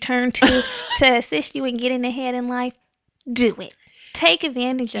can return to assist you in getting ahead in life, do it. Take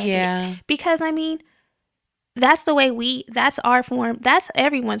advantage of it. Because, I mean, that's the way that's our form, that's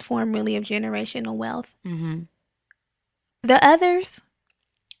everyone's form really of generational wealth. Mm-hmm. The others,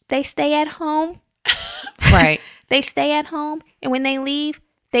 they stay at home. Right. They stay at home, and when they leave,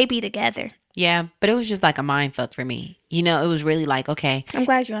 they be together. Yeah, but it was just like a mind fuck for me. You know, it was really like, okay. I'm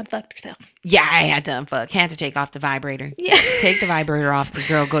glad you unfucked yourself. Yeah, I had to unfuck. Had to take off the vibrator. Yeah. Take the vibrator off. The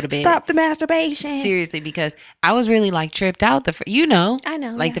girl, go to bed. Stop the masturbation. Seriously, because I was really like tripped out. I know.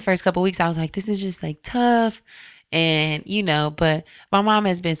 Like yeah. the first couple of weeks, I was like, this is just like tough. And, but my mom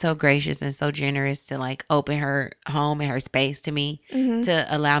has been so gracious and so generous to like open her home and her space to me Mm-hmm. to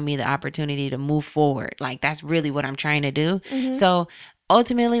allow me the opportunity to move forward. Like that's really what I'm trying to do. Mm-hmm. So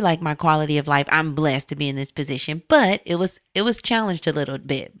ultimately, like my quality of life, I'm blessed to be in this position, but it was challenged a little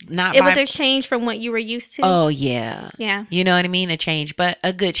bit. It was a change from what you were used to. Oh yeah. Yeah. You know what I mean? A change, but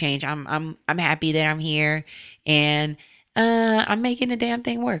a good change. I'm happy that I'm here and I'm making the damn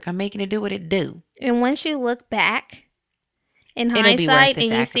thing work. I'm making it do what it do. And once you look back in It'll be worth hindsight the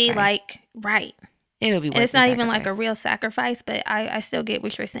and you see sacrifice. like, right. It'll be worth And it's the not even like a sacrifice. real sacrifice, but I still get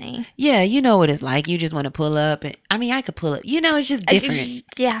what you're saying. Yeah, you know what it's like. You just want to pull up. And, I mean, I could pull up. It's just different.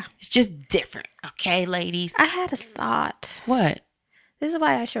 Yeah. It's just different. Okay, ladies? I had a thought. What? This is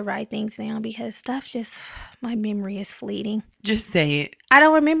why I should write things down because stuff just, my memory is fleeting. Just say it. I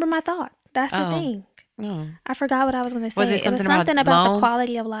don't remember my thought. That's the Oh. thing. Oh. I forgot what I was going to say. Was it something about the loans?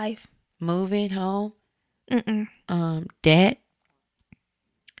 quality of life. Moving home. Mm-mm. Debt.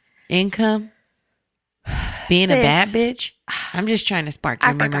 Income. Being a bad bitch. I'm just trying to spark your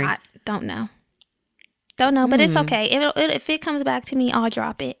I memory. forgot. Don't know, but it's okay. If it comes back to me, I'll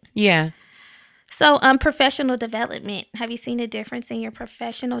drop it. Yeah. So, professional development. Have you seen a difference in your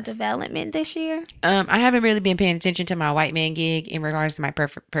professional development this year? I haven't really been paying attention to my white man gig in regards to my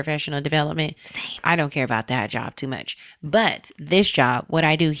professional development. Same. I don't care about that job too much. But this job, what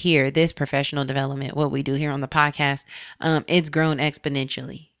I do here, this professional development, what we do here on the podcast, it's grown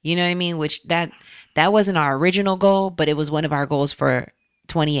exponentially. You know what I mean? Which that wasn't our original goal, but it was one of our goals for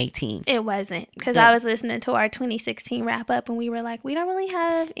 2018. It wasn't because I was listening to our 2016 wrap up and we were like, we don't really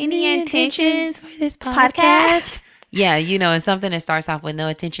have any intentions for this podcast. Yeah, it's something that starts off with no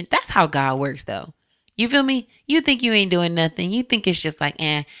attention. That's how God works, though. You feel me? You think you ain't doing nothing. You think it's just like,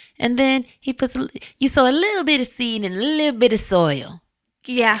 and then he puts, you sow a little bit of seed and a little bit of soil.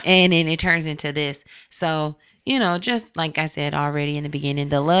 Yeah. And then it turns into this. So, just like I said already in the beginning,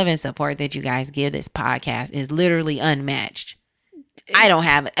 the love and support that you guys give this podcast is literally unmatched. I don't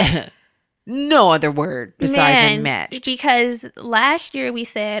have no other word besides unmatched. Because last year we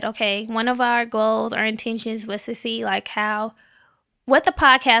said, okay, one of our goals, our intentions was to see like what the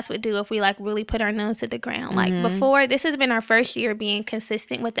podcast would do if we like really put our nose to the ground. Like before, this has been our first year being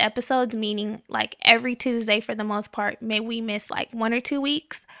consistent with the episodes, meaning like every Tuesday for the most part. Maybe we miss like 1 or 2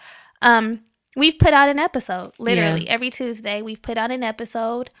 weeks. We've put out an episode literally every Tuesday. We've put out an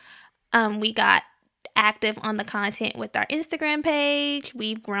episode. We got active on the content with our Instagram page.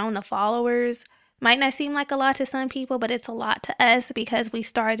 We've grown the followers. Might not seem like a lot to some people, but it's a lot to us because we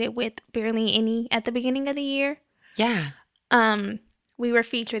started with barely any at the beginning of the year. Yeah. We were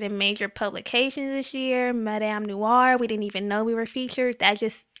featured in major publications this year. Madame Noir, we didn't even know we were featured.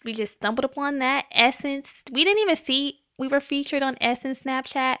 We just stumbled upon that. Essence, we didn't even see we were featured on Essence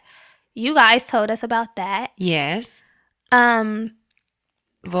Snapchat. You guys told us about that. Yes.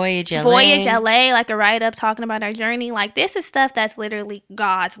 Voyage LA. Voyage LA, like a write-up talking about our journey. Like, this is stuff that's literally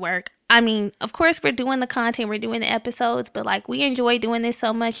God's work. I mean, of course, we're doing the content, we're doing the episodes, but, like, we enjoy doing this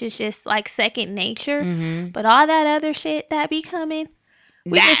so much. It's just, like, second nature. Mm-hmm. But all that other shit that be coming,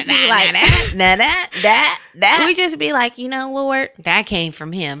 we just be like, we just be like, Lord. That came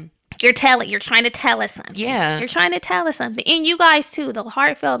from him. You're trying to tell us something. Yeah. You're trying to tell us something. And you guys, too, the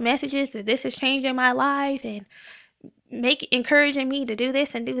heartfelt messages that this is changing my life and encouraging me to do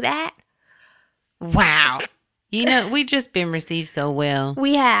this and do that. Wow. We just been received so well.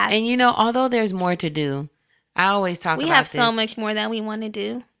 We have. And although there's more to do, I always talk about this. We have so much more that we want to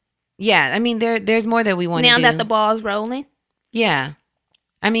do. Yeah, I mean there's more that we want to do. Now that the ball's rolling. Yeah.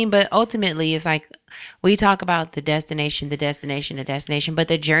 I mean, but ultimately it's like we talk about the destination, but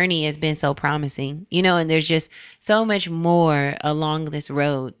the journey has been so promising, and there's just so much more along this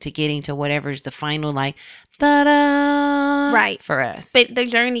road to getting to whatever's the final, like, ta-da, right, for us. But the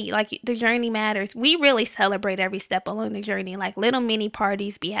journey matters. We really celebrate every step along the journey. Like, little mini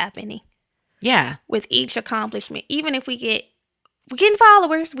parties be happening. Yeah. With each accomplishment. Even if we're getting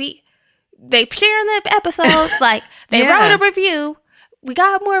followers, they sharing the episodes, like, they wrote a review. We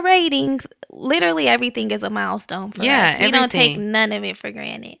got more ratings. Literally everything is a milestone for us. We everything. don't take none of it for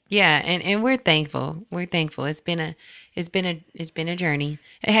granted. Yeah, and we're thankful. We're thankful. It's been a journey.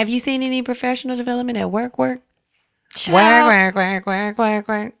 Have you seen any professional development at work? Work. I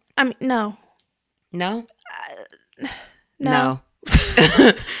mean, no. No. No.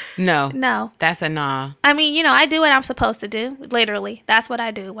 No. No. That's a nah. I mean, I do what I'm supposed to do. Literally, that's what I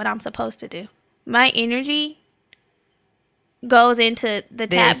do. What I'm supposed to do. My energy goes into the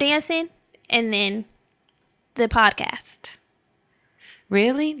tap dancing and then the podcast.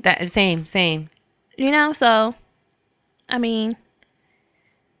 Really? That same. So I mean,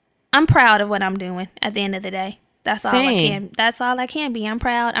 I'm proud of what I'm doing at the end of the day. That's all I can be. I'm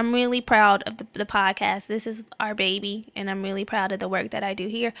proud. I'm really proud of the podcast. This is our baby, and I'm really proud of the work that I do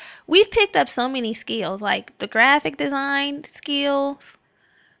here. We've picked up so many skills, like the graphic design skills,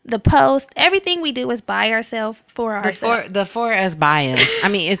 the post, everything we do is by ourselves, for ourselves. The for us by us. I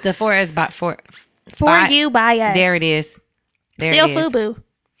mean, it's the for us for you by us. There it is. Still FUBU.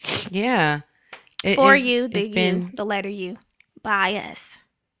 Yeah. The letter U, by us.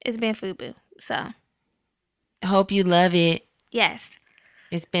 It's been FUBU. So. Hope you love it. Yes.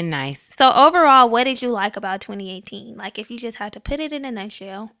 It's been nice. So overall, what did you like about 2018? Like, if you just had to put it in a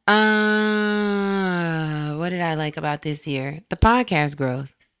nutshell. What did I like about this year? The podcast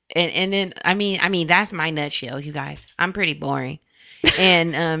growth. And then I mean that's my nutshell, you guys. I'm pretty boring.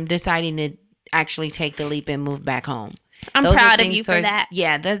 And deciding to actually take the leap and move back home. I'm proud of you for that.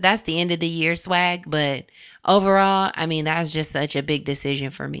 Yeah, that's the end of the year swag, but overall, I mean, that was just such a big decision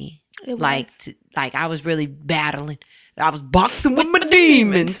for me. It was. Like I was really battling. I was boxing with my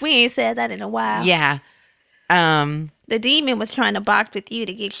demons. We ain't said that in a while. Yeah. The demon was trying to box with you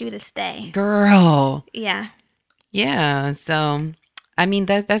to get you to stay. Girl. Yeah. Yeah. So, I mean,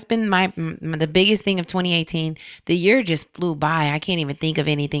 that's been the biggest thing of 2018. The year just flew by. I can't even think of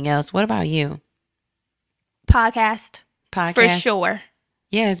anything else. What about you? Podcast. For Podcast. sure.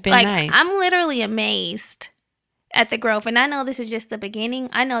 Yeah, it's been nice. I'm literally amazed at the growth. And I know this is just the beginning.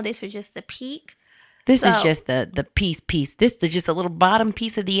 I know this was just the peak. This is just the piece. This is just a little bottom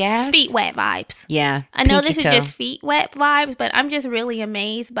piece of the ass. Feet wet vibes. Yeah. I know this is just feet wet vibes, but I'm just really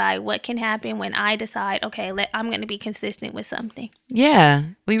amazed by what can happen when I decide, okay, I'm going to be consistent with something. Yeah.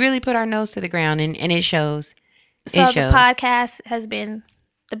 We really put our nose to the ground and it shows. So It the shows. podcast has been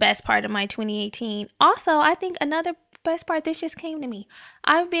the best part of my 2018. Also, I think another best part, this just came to me.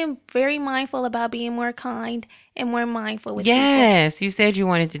 I've been very mindful about being more kind and more mindful with people. Yes, you said you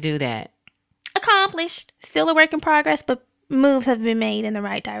wanted to do that. Accomplished. Still a work in progress, but moves have been made in the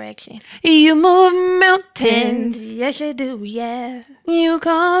right direction. You move mountains. Yes, you do. Yeah. You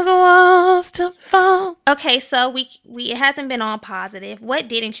cause walls to fall. Okay, so we it hasn't been all positive. What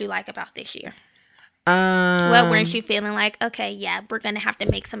didn't you like about this year? What weren't you feeling like? Okay, yeah, we're gonna have to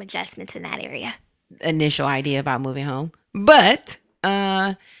make some adjustments in that area. Initial idea about moving home, but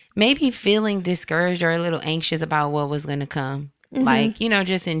maybe feeling discouraged or a little anxious about what was going to come. Mhm. Like, you know,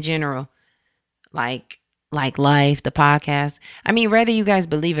 just in general, like life, the podcast. I mean, whether you guys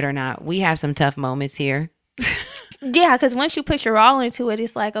believe it or not, we have some tough moments here. Yeah, because once you put your all into it,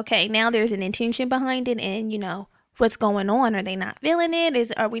 it's like, okay, now there's an intention behind it, and you know what's going on. Are they not feeling it?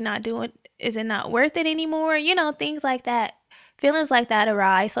 Is it not worth it anymore? You know, things like that. Feelings like that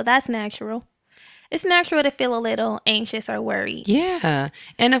arise, so that's natural. It's natural to feel a little anxious or worried. Yeah.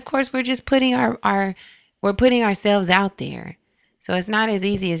 And of course, we're just putting we're putting ourselves out there. So it's not as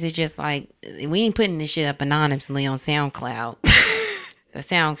easy as it's just like, we ain't putting this shit up anonymously on SoundCloud. The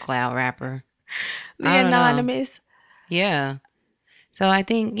SoundCloud rapper. The I don't know. anonymous. Yeah. So I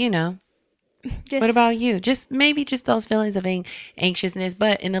think, you know, Just what about you? Just maybe just those feelings of anxiousness.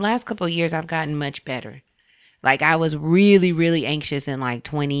 But in the last couple of years, I've gotten much better. Like I was really, really anxious in like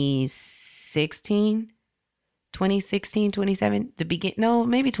 2016, 2016 to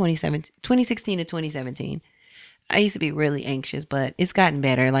 2017. I used to be really anxious, but it's gotten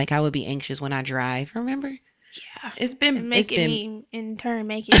better. Like I would be anxious when I drive. Remember? Yeah. It's been And making me, in turn,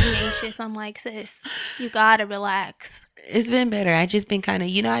 making me anxious. I'm like, sis, you gotta relax. It's been better. I just been kind of,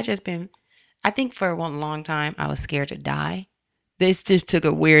 you know, I think for one long time I was scared to die. This just took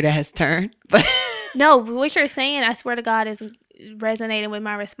a weird ass turn. But No, what you're saying, I swear to God, is resonating with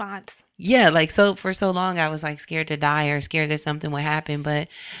my response. yeah, like so for so long I was like scared to die or scared that something would happen. But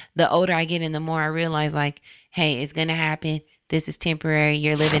the older I get and the more I realize like, hey, it's going to happen. This is temporary.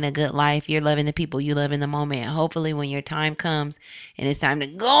 You're living a good life. You're loving the people you love in the moment. And hopefully when your time comes and it's time to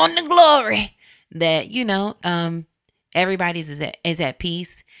go on to glory, that, you know, everybody's is at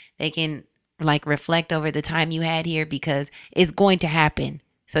peace. They can like reflect over the time you had here because it's going to happen.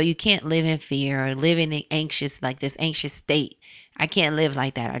 So you can't live in fear or live in anxious, like this anxious state. I can't live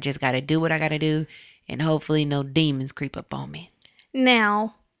like that. I just got to do what I got to do. And hopefully no demons creep up on me.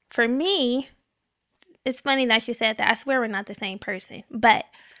 Now, for me, it's funny that you said that. I swear we're not the same person. But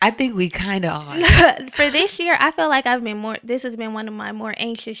I think we kind of are. for this year, I feel like this has been one of my more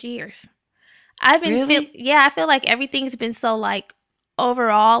anxious years. I've been, Really? I feel like everything's been so like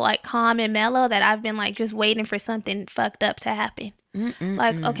overall like calm and mellow that I've been like just waiting for something fucked up to happen.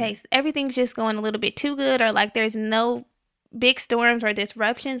 Like, okay, everything's just going a little bit too good, or like there's no big storms or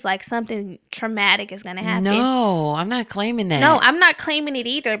disruptions, like something traumatic is going to happen. No, I'm not claiming that. No, I'm not claiming it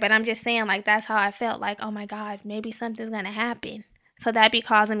either, but I'm just saying like that's how I felt. Like, oh my God, maybe something's going to happen. So that'd be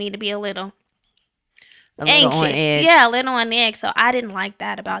causing me to be a little anxious. On edge. Yeah, a little on edge. So I didn't like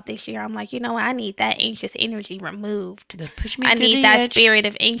that about this year. I'm like, you know what? I need that anxious energy removed. Push me I to need the that edge. spirit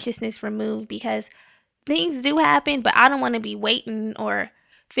of anxiousness removed because things do happen, but I don't want to be waiting or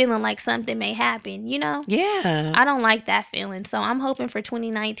feeling like something may happen, you know? Yeah. I don't like that feeling. So I'm hoping for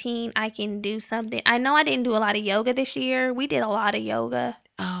 2019 I can do something. I know I didn't do a lot of yoga this year. We did a lot of yoga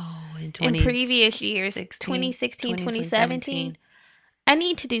in previous years, 2016, 2017. I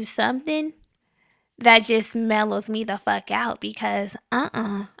need to do something that just mellows me the fuck out because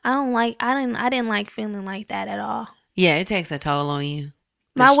I didn't like feeling like that at all. Yeah, it takes a toll on you.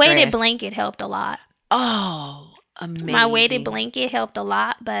 My weighted blanket helped a lot. Oh, amazing. My weighted blanket helped a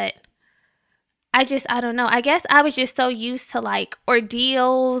lot, but I don't know. I guess I was just so used to like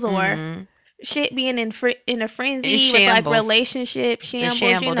ordeals or shit being in a frenzy with like relationship shambles,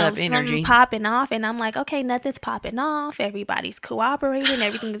 you know, something popping off, and I'm like, okay, nothing's popping off. Everybody's cooperating.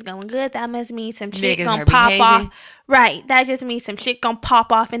 Everything's going good. That must mean some shit gonna pop off. Right. That just means some shit gonna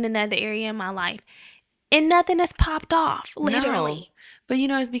pop off in another area in my life, and nothing has popped off. Literally. No. But you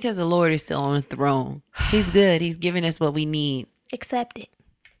know, it's because the Lord is still on the throne. He's good. He's giving us what we need. Accept it.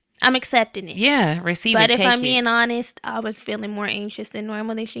 I'm accepting it. Yeah, receive it. But if I'm being honest, I was feeling more anxious than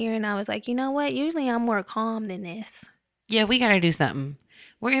normal this year. And I was like, you know what? Usually I'm more calm than this. Yeah, we got to do something.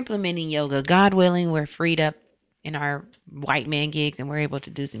 We're implementing yoga. God willing, we're freed up in our white man gigs and we're able to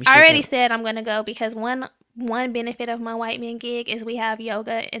do some shit. I already said I'm going to go because one benefit of my white man gig is we have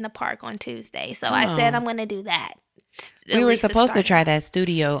yoga in the park on Tuesday. So I said I'm going to do that. We were supposed to try that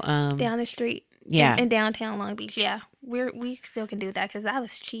studio. Down the street. Yeah. In downtown Long Beach. Yeah. we still can do that because that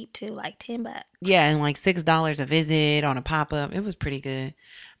was cheap too, like $10. Yeah, and like $6 a visit on a pop-up. It was pretty good.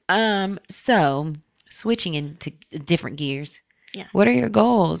 So switching into different gears. Yeah. What are your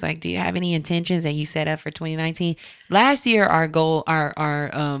goals? Like, do you have any intentions that you set up for 2019? Last year, our goal,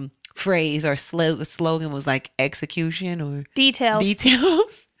 our phrase or slogan was like execution or Details.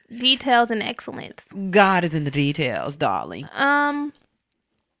 details. Details and excellence. God is in the details, darling.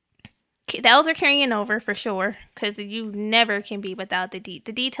 Those are carrying over for sure because you never can be without the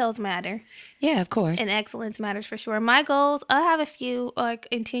details matter. Yeah, of course. And excellence matters for sure. My goals, I have a few like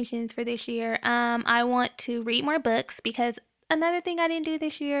intentions for this year. I want to read more books because another thing I didn't do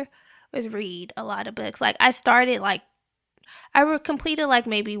this year was read a lot of books. Like I completed like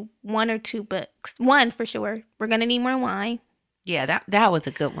maybe 1 or 2 books. One for sure. We're gonna need more wine. Yeah, that was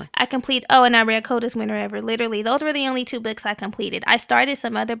a good one. And I read Coldest Winter Ever. Literally, those were the only 2 books I completed. I started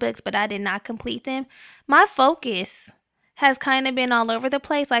some other books, but I did not complete them. My focus has kind of been all over the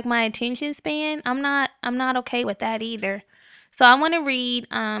place, like my attention span. I'm not okay with that either. So I want to read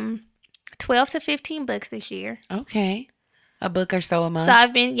 12 to 15 books this year. Okay. A book or so a month. So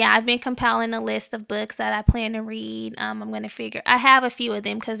I've been compiling a list of books that I plan to read. I'm going to figure, I have a few of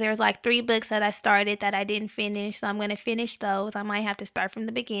them because there's like 3 books that I started that I didn't finish. So I'm going to finish those. I might have to start from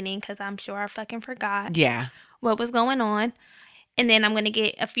the beginning because I'm sure I fucking forgot what was going on. And then I'm going to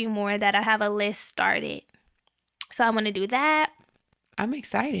get a few more that I have a list started. So I'm going to do that. I'm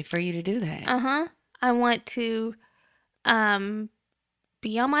excited for you to do that. I want to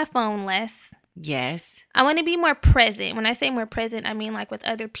be on my phone less. Yes. I want to be more present. When I say more present, I mean like with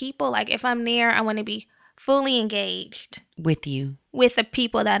other people. Like if I'm there, I want to be fully engaged with you, with the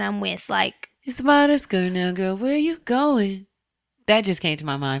people that I'm with. Like it's about us, girl. Now, girl, where you going? That just came to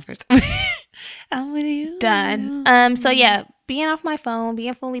my mind for some reason. I'm with you. Done. So yeah, being off my phone,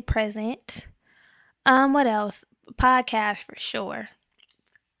 being fully present. What else? Podcast for sure.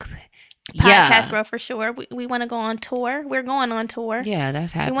 Podcast growth for sure. We want to go on tour. We're going on tour. Yeah,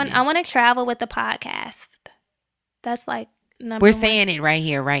 that's happening. I want to travel with the podcast. That's like number We're one. saying it right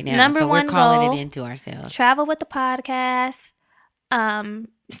here, right now. Number so one we're calling goal, it into ourselves. Travel with the podcast.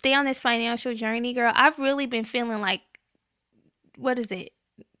 Stay on this financial journey, girl. I've really been feeling like, what is it?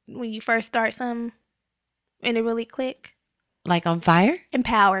 When you first start something and it really click? Like on fire?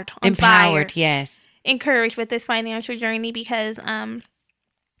 Empowered. Empowered, yes. Encouraged with this financial journey because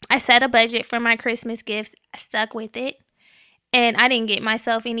I set a budget for my Christmas gifts. I stuck with it. And I didn't get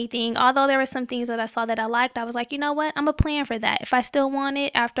myself anything. Although there were some things that I saw that I liked, I was like, you know what? I'm going to plan for that. If I still want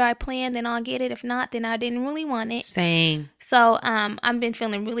it after I plan, then I'll get it. If not, then I didn't really want it. Same. So I've been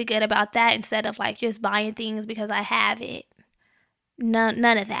feeling really good about that instead of like just buying things because I have it. None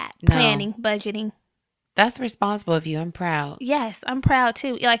of that. Planning, budgeting. That's responsible of you. I'm proud. Yes, I'm proud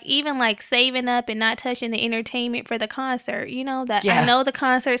too. Like even like saving up and not touching the entertainment for the concert. You know that I know the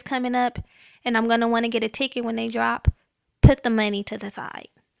concert's coming up and I'm going to want to get a ticket when they drop. Put the money to the side.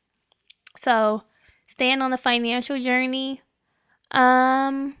 So staying on the financial journey.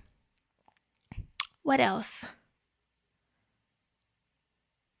 What else?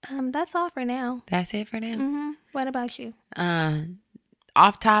 That's all for now. That's it for now. Mm-hmm. What about you?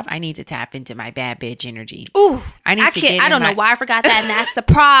 Off top, I need to tap into my bad bitch energy. Ooh, I don't know why I forgot that, and that's the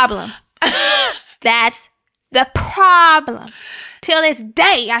problem. That's the problem. Till this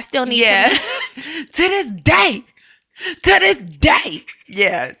day, I still need to. To this day. To this day.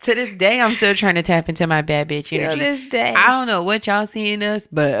 Yeah. To this day, I'm still trying to tap into my bad bitch energy. To this day. I don't know what y'all see in us,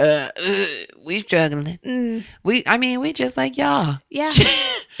 but we struggling. We just like y'all. Yeah.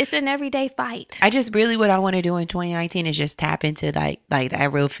 It's an everyday fight. I just really what I want to do in 2019 is just tap into like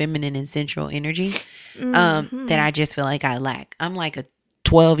that real feminine and sensual energy that I just feel like I lack. I'm like a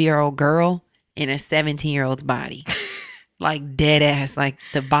 12-year-old girl in a 17-year-old's body. Like dead ass. Like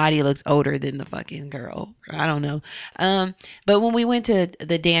the body looks older than the fucking girl. I don't know. But when we went to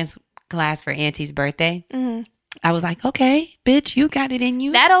the dance class for Auntie's birthday, I was like, okay, bitch, you got it in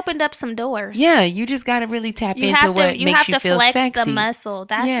you. That opened up some doors. Yeah, you just got to really tap into what makes you feel sexy. You have to flex the muscle.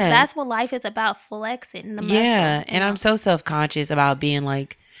 That's what life is about, flexing the muscle. Yeah, and I'm so self-conscious about being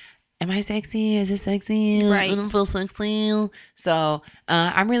like, am I sexy? Is it sexy? Right. I don't feel sexy. So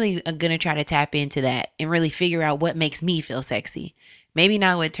I'm really going to try to tap into that and really figure out what makes me feel sexy. Maybe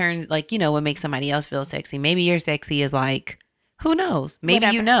not what turns, like, what makes somebody else feel sexy. Maybe your sexy is like, who knows? Maybe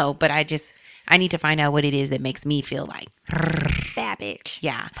whatever. But I need to find out what it is that makes me feel like. Bad bitch.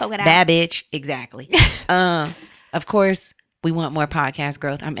 Yeah. Poke it out. Bad bitch. Exactly. Of course, we want more podcast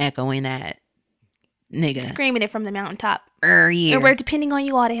growth. I'm echoing that. Nigga. Screaming it from the mountaintop. Every year. And we're depending on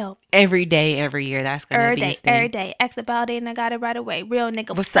you all to help. Every day, every year. That's going to be the thing. Every day. Ask about it and I got it right away. Real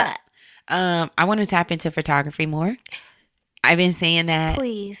nigga, what's up? I want to tap into photography more. I've been saying that.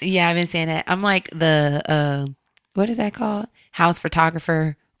 Please. Yeah, I've been saying that. I'm like the what is that called? House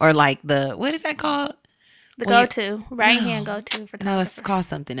photographer, or like what is that called? The Well, go-to, right hand no. go-to photographer. No, it's called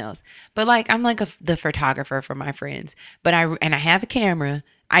something else. But like I'm like the photographer for my friends. But I have a camera.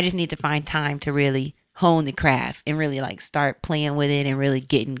 I just need to find time to really hone the craft and really like start playing with it and really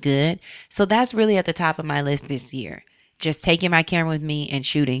getting good. So that's really at the top of my list this year. Just taking my camera with me and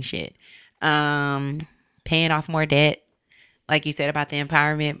shooting shit. Paying off more debt. Like you said about the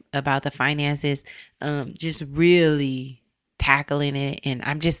empowerment, about the finances, just really tackling it. And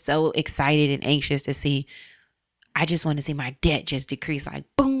I'm just so excited and anxious to see. I just want to see my debt just decrease, like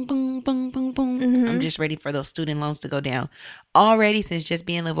boom, boom, boom, boom, boom. Mhm. I'm just ready for those student loans to go down. Already, since just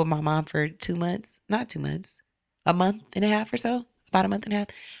being living with my mom for 2 months, not 2 months, a month and a half or so, about a month and a half,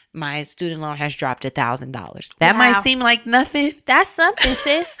 my student loan has dropped $1,000. That might Wow. seem like nothing, That's something,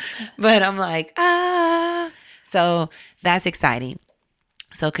 sis. but I'm like, So that's exciting.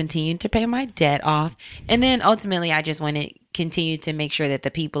 So continue to pay my debt off. And then ultimately, I just want to continue to make sure that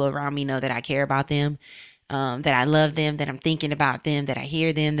the people around me know that I care about them, that I love them, that I'm thinking about them, that I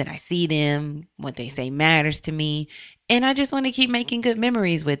hear them, that I see them, what they say matters to me. And I just want to keep making good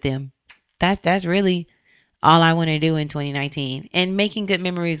memories with them. That's really all I want to do in 2019, and making good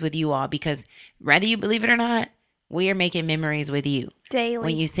memories with you all, because whether you believe it or not, we are making memories with you. Daily.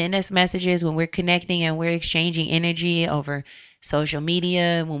 When you send us messages, when we're connecting and we're exchanging energy over social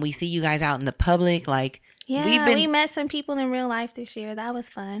media, when we see you guys out in the public, like yeah, we met some people in real life this year. That was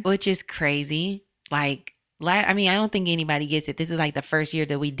fun. which is crazy. Like, I mean, I don't think anybody gets it. This is like the first year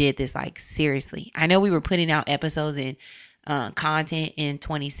that we did this, like, seriously. I know we were putting out episodes and content in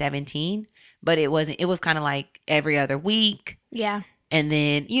 2017, but it wasn't. It was kind of like every other week. Yeah. And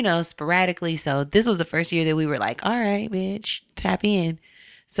then, sporadically. So this was the first year that we were like, all right, bitch, tap in.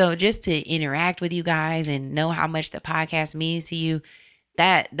 So just to interact with you guys and know how much the podcast means to you,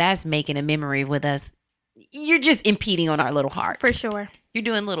 that's making a memory with us. You're just impeding on our little hearts. For sure. You're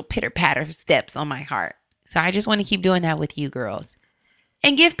doing little pitter-patter steps on my heart. So I just want to keep doing that with you girls.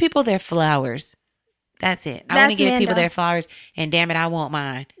 And give people their flowers. That's it. I want to give people their flowers. And damn it, I want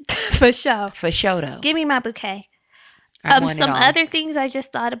mine. For sure. For sure, though. Give me my bouquet. I want it Some all. other things I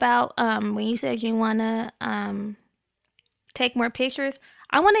just thought about when you said you want to take more pictures.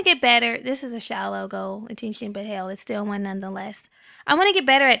 I want to get better. This is a shallow goal, attention, but hell, it's still one nonetheless. I want to get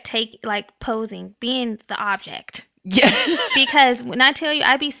better at posing, being the object. Yeah. Because when I tell you,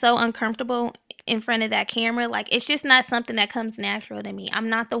 I'd be so uncomfortable in front of that camera. Like, it's just not something that comes natural to me. I'm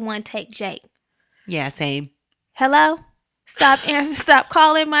not the one take Jake. Yeah, same. Hello? Stop answering. Stop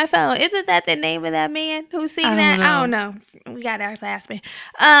calling my phone. Isn't that the name of that man who's seen that? I don't know. We got to ask Aspen.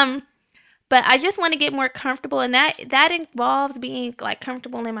 But I just want to get more comfortable, and that involves being like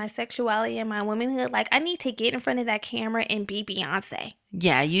comfortable in my sexuality and my womanhood. Like, I need to get in front of that camera and be Beyonce.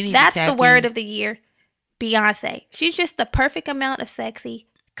 Yeah, you need. That's to tap the word in. of the year, Beyonce. She's just the perfect amount of sexy,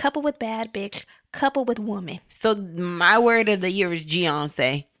 coupled with bad bitch, coupled with woman. So my word of the year is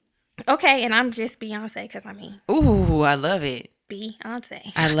Beyonce. Okay, and I'm just Beyonce because Ooh, I love it.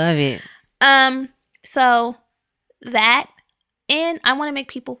 Beyonce. I love it. So that, and I want to make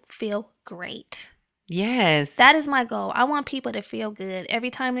people feel great. Yes. That is my goal. I want people to feel good. Every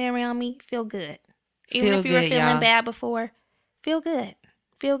time they're around me, feel good. Even Feel if you were good, feeling y'all. bad before, feel good.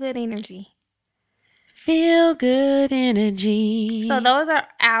 Feel good energy. Feel good energy. So those are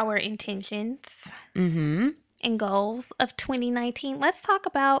our intentions Mm-hmm. and goals of 2019. Let's talk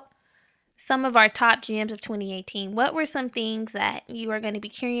about some of our top gems of 2018. What were some things that you are going to be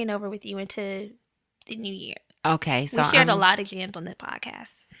carrying over with you into the new year? Okay, so We shared a lot of gems on the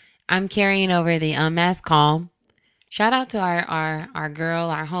podcast. I'm carrying over the Unmasked Calm. Shout out to our girl,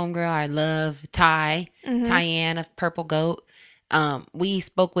 our homegirl, our love, Ty, Mhm. Tyann of Purple Goat. We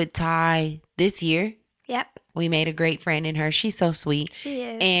spoke with Ty this year. Yep, We made a great friend in her. She's so sweet. she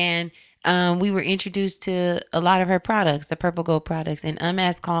is. And we were introduced to a lot of her products, the Purple Gold products. And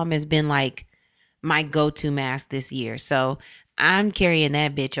Unmasked Calm has been like my go-to mask this year. So I'm carrying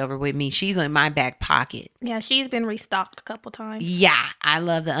that bitch over with me. She's in my back pocket. Yeah, she's been restocked a couple times. Yeah, I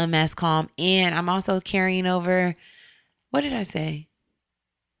love the Unmasked Calm. And I'm also carrying over, what did I say?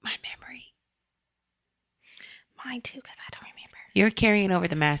 My memory. Mine too, because I don't remember. You're carrying over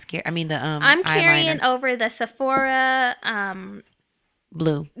the mascara. I mean the I'm carrying eyeliner. over the Sephora,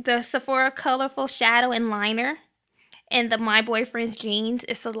 Blue. the Sephora Colorful Shadow and Liner, and the My Boyfriend's Jeans.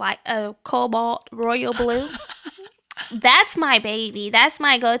 It's a cobalt royal blue. That's my baby. That's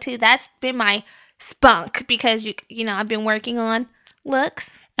my go-to. That's been my spunk because you know I've been working on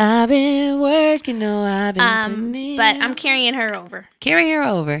looks. I've been working, I've been putting in. But I'm carrying her over. Carry her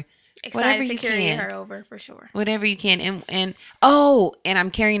over. Excited to you carry can. her over for sure. Whatever you can. And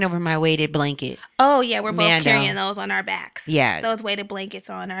I'm carrying over my weighted blanket. Oh, yeah. We're both Mando. carrying those on our backs. Yeah. Those weighted blankets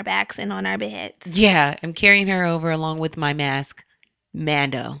are on our backs and on our beds. Yeah. I'm carrying her over along with my mask.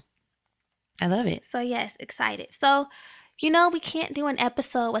 Mando. I love it. So, yes, excited. So, you know, we can't do an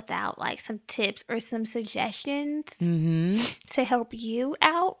episode without like some tips or some suggestions to help you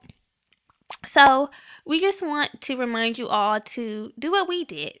out. So, we just want to remind you all to do what we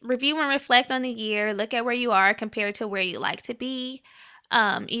did. Review and reflect on the year. Look at where you are compared to where you like to be.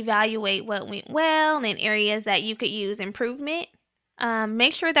 Evaluate what went well and areas that you could use improvement.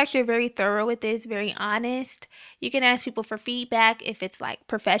 Make sure that you're very thorough with this, very honest. You can ask people for feedback if it's like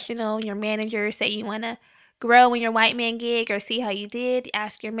professional. Your manager say you want to grow in your white man gig or see how you did.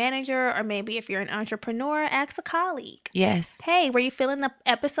 Ask your manager, or maybe if you're an entrepreneur, ask a colleague. Yes. Hey, were you feeling the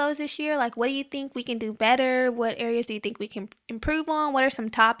episodes this year? Like, what do you think we can do better? What areas do you think we can improve on? What are some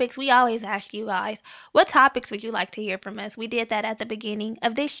topics? We always ask you guys, what topics would you like to hear from us? We did that at the beginning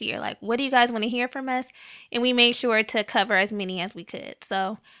of this year. Like, what do you guys want to hear from us? And we made sure to cover as many as we could.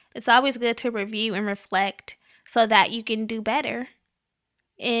 So it's always good to review and reflect so that you can do better.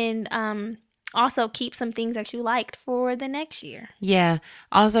 And also keep some things that you liked for the next year. Yeah.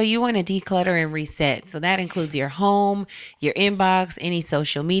 Also, you want to declutter and reset. So that includes your home, your inbox, any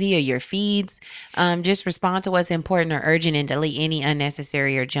social media, your feeds. Just respond to what's important or urgent and delete any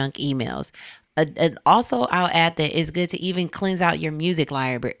unnecessary or junk emails. Also, I'll add that it's good to even cleanse out your music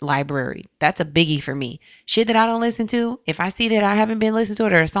library. That's a biggie for me. Shit that I don't listen to, if I see that I haven't been listening to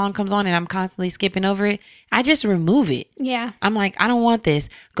it or a song comes on and I'm constantly skipping over it, I just remove it. Yeah. I'm like, I don't want this.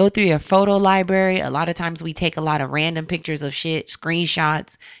 Go through your photo library. A lot of times we take a lot of random pictures of shit,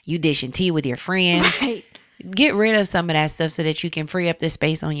 screenshots, you dishing tea with your friends. Right. Get rid of some of that stuff so that you can free up the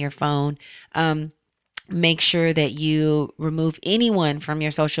space on your phone. Make sure that you remove anyone from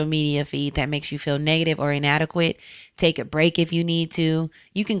your social media feed that makes you feel negative or inadequate. Take a break if you need to.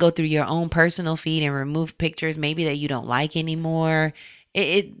 You can go through your own personal feed and remove pictures maybe that you don't like anymore.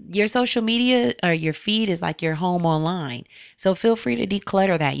 Your social media or your feed is like your home online. So feel free to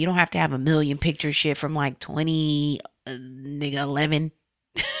declutter that. You don't have to have a million picture shit from like 2011.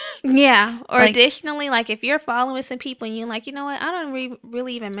 Yeah. Or Like- additionally, like if you're following some people and you're like, you know what, I don't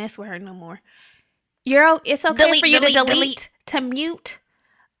really even mess with her no more. It's okay for you to delete, to mute.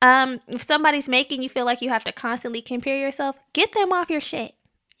 If somebody's making you feel like you have to constantly compare yourself, get them off your shit.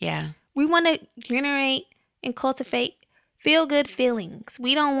 Yeah. We want to generate and cultivate feel good feelings.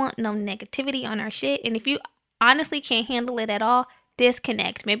 We don't want no negativity on our shit. And if you honestly can't handle it at all,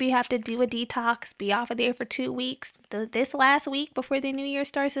 disconnect. Maybe you have to do a detox, be off of there for 2 weeks. This last week before the new year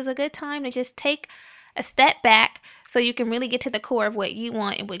starts is a good time to just take a step back so you can really get to the core of what you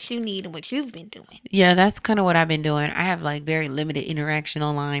want and what you need and what you've been doing. Yeah, that's kind of what I've been doing. I have like very limited interaction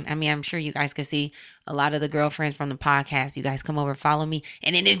online. I mean, I'm sure you guys can see a lot of the girlfriends from the podcast. You guys come over, follow me,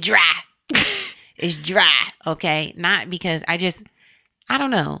 and then it's dry. It's dry, okay? Not because I don't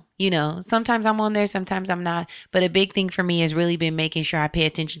know. You know, sometimes I'm on there, sometimes I'm not. But a big thing for me has really been making sure I pay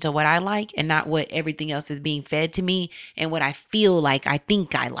attention to what I like and not what everything else is being fed to me and what I feel like I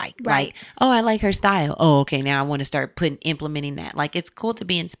think I like. Right. Like, oh, I like her style. Oh, okay, now I want to start implementing that. Like, it's cool to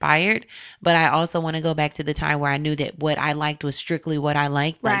be inspired, but I also want to go back to the time where I knew that what I liked was strictly what I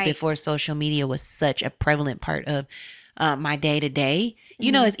liked. Like Right. before social media was such a prevalent part of my day to day.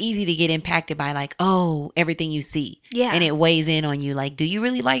 You know, it's easy to get impacted by like, oh, everything you see. Yeah. And it weighs in on you. Like, do you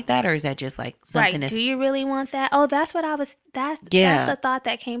really like that? Or is that just like something Right. that's... Do you really want that? Oh, that's what that's the thought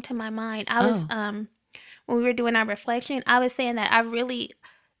that came to my mind. I was, when we were doing our reflection, I was saying that I've really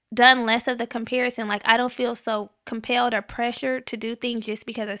done less of the comparison. Like, I don't feel so compelled or pressured to do things just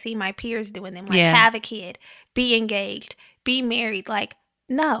because I see my peers doing them. Like, have a kid, be engaged, be married. Like,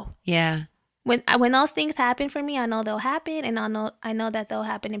 no. Yeah. When those things happen for me, I know they'll happen, and I know that they'll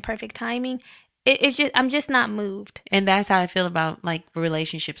happen in perfect timing. It's just I'm just not moved. And that's how I feel about like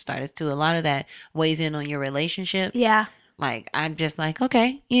relationship starters too. A lot of that weighs in on your relationship. Yeah, Like, I'm just like,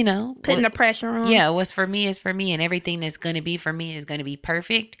 okay, you know, putting the pressure on. Yeah, what's for me is for me, and everything that's going to be for me is going to be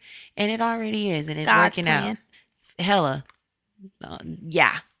perfect, and it already is, and it's God's working plan. out. Hella,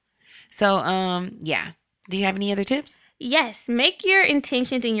 yeah. So, yeah. Do you have any other tips? Yes, make your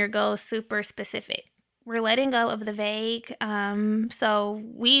intentions and your goals super specific. We're letting go of the vague. So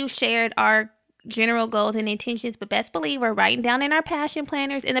we shared our general goals and intentions, but best believe we're writing down in our passion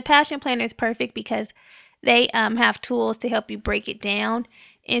planners. And the passion planner is perfect because they have tools to help you break it down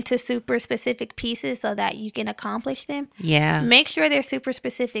into super specific pieces so that you can accomplish them. Yeah. Make sure they're super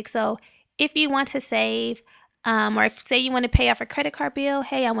specific. So if you want to save, or if say you want to pay off a credit card bill,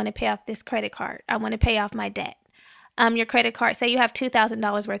 hey, I want to pay off this credit card. I want to pay off my debt. your credit card, say you have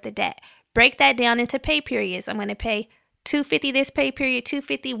 $2,000 worth of debt. Break that down into pay periods. I'm going to pay $250 this pay period,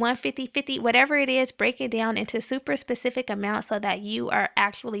 $250, $150, $50, whatever it is. Break it down into super specific amounts so that you are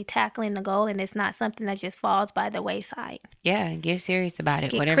actually tackling the goal and it's not something that just falls by the wayside. Yeah, get serious about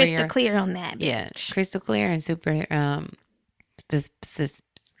it. Get Whatever crystal clear on that. Bitch. Yeah, crystal clear and super.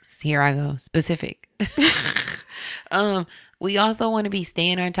 Here I go. Specific. We also want to be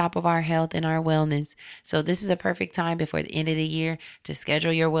staying on top of our health and our wellness. So this is a perfect time before the end of the year to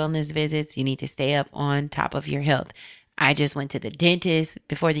schedule your wellness visits. You need to stay up on top of your health. I just went to the dentist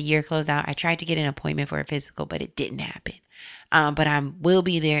before the year closed out. I tried to get an appointment for a physical, but it didn't happen. But I will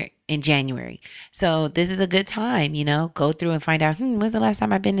be there in January. So this is a good time, go through and find out, when's the last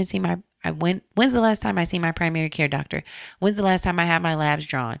time I've been to see when's the last time I see my primary care doctor? When's the last time I had my labs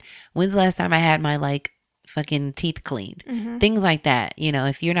drawn? When's the last time I had my fucking teeth cleaned? Things like that.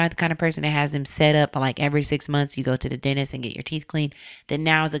 If you're not the kind of person that has them set up every 6 months, you go to the dentist and get your teeth cleaned, then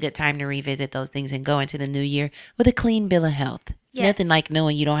now is a good time to revisit those things and go into the new year with a clean bill of health. It's nothing like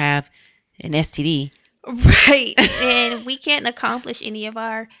knowing you don't have an STD. Right. And we can't accomplish any of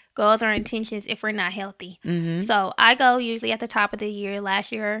our goals or intentions if we're not healthy. So I go usually at the top of the year.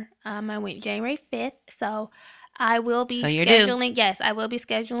 Last year, I went January 5th. So I will be scheduling. Yes, I will be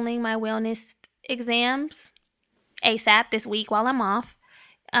scheduling my wellness exams ASAP this week while I'm off,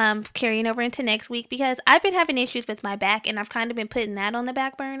 carrying over into next week because I've been having issues with my back and I've kind of been putting that on the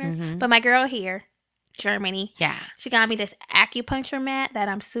back burner. But my girl here, Germany, she got me this acupuncture mat that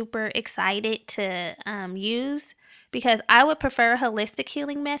I'm super excited to use because I would prefer a holistic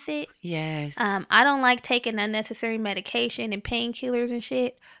healing method. Yes. I don't like taking unnecessary medication and painkillers and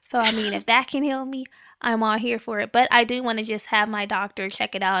shit. So if that can help me, I'm all here for it. But I do want to just have my doctor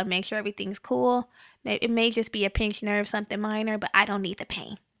check it out and make sure everything's cool. It may just be a pinched nerve, something minor, but I don't need the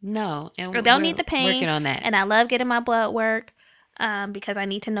pain. No. And I don't need the pain. Working on that. And I love getting my blood work because I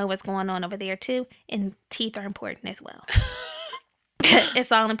need to know what's going on over there too. And teeth are important as well.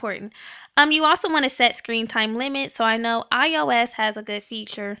 It's all important. You also want to set screen time limits. So I know iOS has a good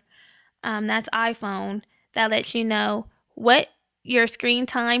feature. That's iPhone that lets you know what your screen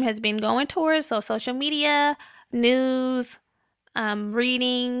time has been going towards. So social media, news,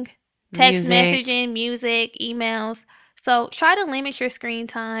 reading, text messaging, music, emails. So try to limit your screen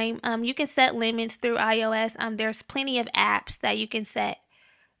time. You can set limits through iOS. There's plenty of apps that you can set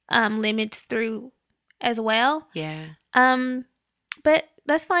limits through as well. Yeah. But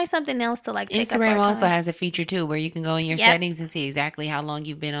let's find something else to take Instagram up our also time. has a feature too where you can go in your settings and see exactly how long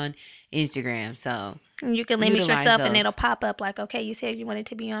you've been on Instagram. So you can limit yourself those. And it'll pop up okay, you said you wanted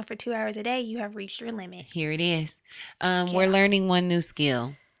to be on for 2 hours a day. You have reached your limit. Here it is. We're learning one new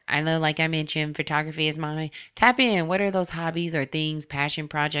skill. I know, like I mentioned, photography is mine. Tap in. What are those hobbies or things, passion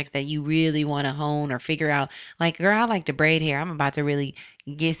projects that you really want to hone or figure out? Girl, I like to braid hair. I'm about to really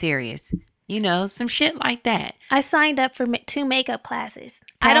get serious. Some shit like that. I signed up for 2 makeup classes.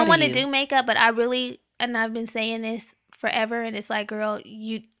 I don't want to do makeup, but I've been saying this forever, and it's girl,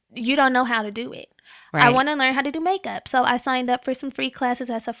 you don't know how to do it. Right. I want to learn how to do makeup. So I signed up for some free classes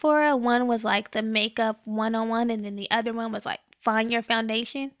at Sephora. One was the makeup 101, and then the other one was find your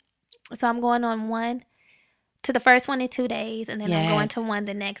foundation. So I'm going on to the first one in 2 days, and then I'm going to one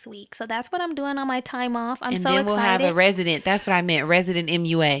the next week. So that's what I'm doing on my time off. I'm so excited. And then we'll have a resident. That's what I meant, resident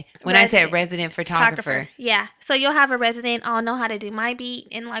MUA. I said resident photographer. Yeah. So you'll have a resident. I'll know how to do my beat.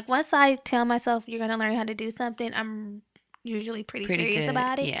 And once I tell myself you're going to learn how to do something, I'm usually pretty serious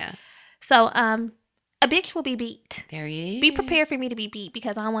about it. Yeah. So a bitch will be beat. There he is. Be prepared for me to be beat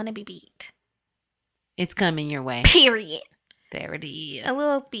because I want to be beat. It's coming your way. Period. There it is. A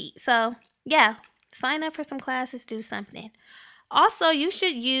little beat. So, yeah. Sign up for some classes, do something. Also, you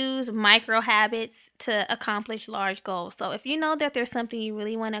should use micro habits to accomplish large goals. So if you know that there's something you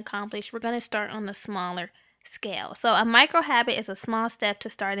really want to accomplish, we're going to start on the smaller scale. So a micro habit is a small step to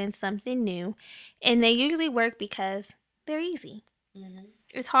start in something new, and they usually work because they're easy.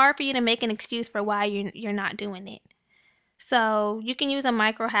 It's hard for you to make an excuse for why you're not doing it. So you can use a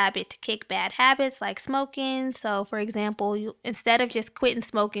micro habit to kick bad habits like smoking. So for example, instead of just quitting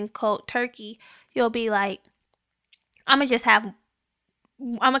smoking cold turkey, you'll be I'm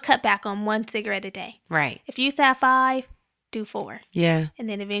gonna cut back on 1 cigarette a day. Right. If you used to have 5, do 4. Yeah. And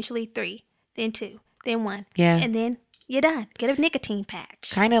then eventually 3, then 2, then 1. Yeah. And then you're done. Get a nicotine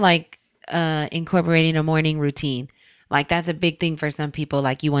patch. Kind of like incorporating a morning routine. That's a big thing for some people.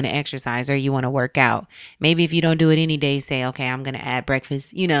 You want to exercise or you want to work out. Maybe if you don't do it any day, say, okay, I'm going to add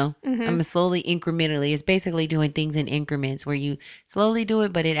breakfast. I'm slowly, incrementally. It's basically doing things in increments where you slowly do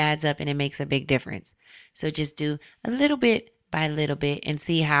it, but it adds up and it makes a big difference. So just do a little bit by little bit and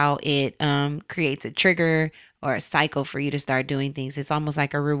see how it creates a trigger or a cycle for you to start doing things. It's almost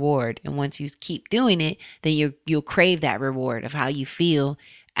like a reward. And once you keep doing it, then you'll crave that reward of how you feel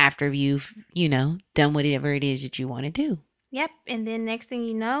after you've, done whatever it is that you want to do. Yep. And then next thing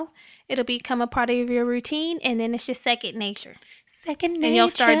you know, it'll become a part of your routine. And then it's just second nature. Second nature. And you'll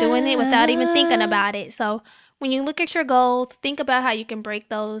start doing it without even thinking about it. So when you look at your goals, think about how you can break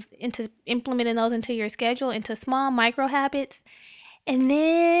those into implementing those into your schedule, into small micro habits. And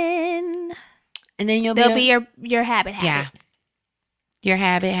then they'll be your habit. Yeah. Your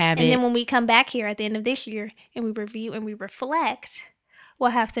habit. And then when we come back here at the end of this year and we review and we reflect,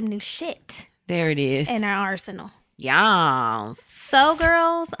 we'll have some new shit. There it is. In our arsenal. Yes. So,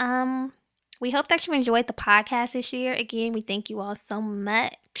 girls, we hope that you enjoyed the podcast this year. Again, we thank you all so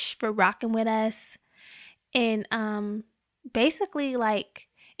much for rocking with us and basically like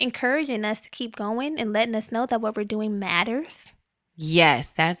encouraging us to keep going and letting us know that what we're doing matters.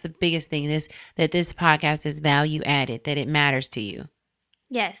 Yes, that's the biggest thing. That this podcast is value added, that it matters to you.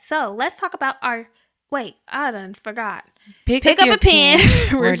 Yes. So let's talk about I done forgot. Pick up a pen.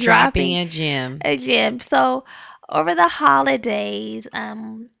 We're dropping a gem. So over the holidays,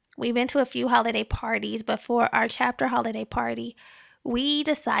 we've been to a few holiday parties, but for our chapter holiday party, we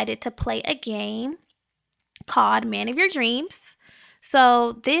decided to play a game called Man of Your Dreams.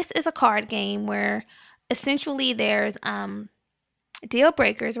 So this is a card game where essentially there's deal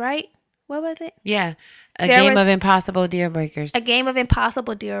breakers, right? What was it? Yeah. A game of impossible deal breakers. A game of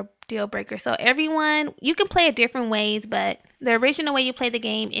impossible deal breakers. So everyone, you can play it different ways, but the original way you play the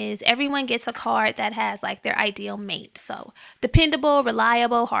game is everyone gets a card that has like their ideal mate. So dependable,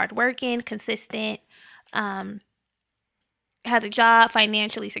 reliable, hardworking, consistent, has a job,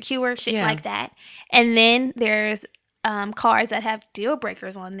 financially secure, shit like that. And then there's cards that have deal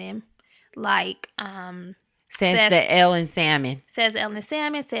breakers on them, like says the L in salmon. Says L in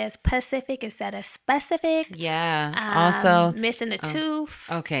salmon. Says Pacific instead of specific. Yeah. Also missing a tooth.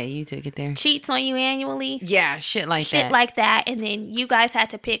 Okay, you took it there. Cheats on you annually. Yeah, shit like that. Shit like that. And then you guys had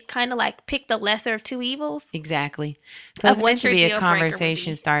to pick the lesser of two evils. Exactly. So it's meant to be a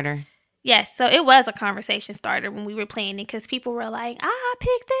conversation starter. Yes, so it was a conversation starter when we were playing it because people were like, I'll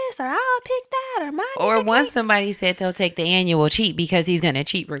pick this or I'll pick that or mine. Or once somebody said they'll take the annual cheat because he's going to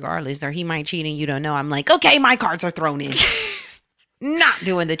cheat regardless or he might cheat and you don't know. I'm like, okay, my cards are thrown in. Not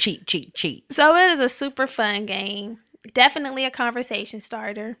doing the cheat. So it is a super fun game. Definitely a conversation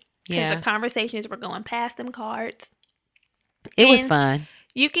starter. Because the conversations were going past them cards. It was fun.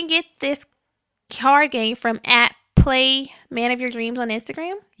 You can get this card game from Play Man of Your Dreams on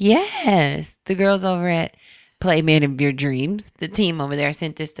Instagram? Yes. The girls over at Play Man of Your Dreams, the team over there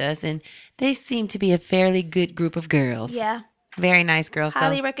sent this to us, and they seem to be a fairly good group of girls. Yeah. Very nice girls.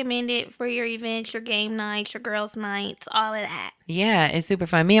 Highly recommend it for your events, your game nights, your girls' nights, all of that. Yeah, it's super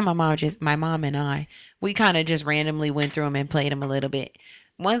fun. Me and my mom and I, we kind of just randomly went through them and played them a little bit.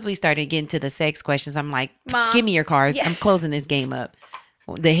 Once we started getting to the sex questions, I'm like, Mom, give me your cards. Yeah. I'm closing this game up.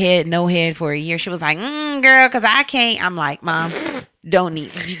 No head for a year. She was like, girl, because I can't. I'm like, Mom, don't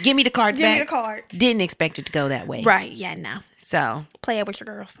need. Give me the cards back. Give me the cards. Didn't expect it to go that way. Right. Yeah, no. So. Play it with your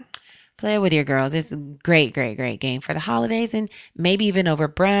girls. Play it with your girls. It's a great, great, great game for the holidays and maybe even over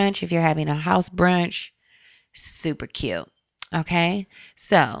brunch if you're having a house brunch. Super cute. Okay?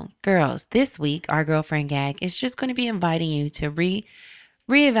 So, girls, this week, our girlfriend gag is just going to be inviting you to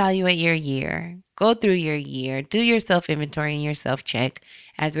reevaluate your year, go through your year, do your self-inventory and your self-check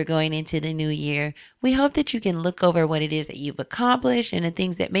as we're going into the new year. We hope that you can look over what it is that you've accomplished and the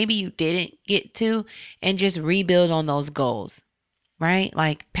things that maybe you didn't get to and just rebuild on those goals, right?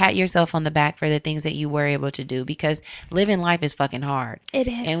 Like pat yourself on the back for the things that you were able to do because living life is fucking hard. It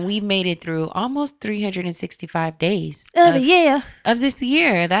is. And we've made it through almost 365 days of this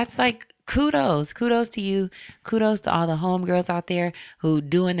year. That's like kudos to you. Kudos to all the homegirls out there who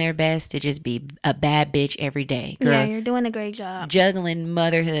doing their best to just be a bad bitch every day. Girl, yeah, you're doing a great job. Juggling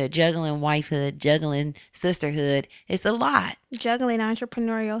motherhood, juggling wifehood, juggling sisterhood. It's a lot. Juggling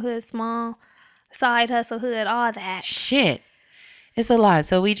entrepreneurial hood, small side hustle hood, all that. Shit. It's a lot.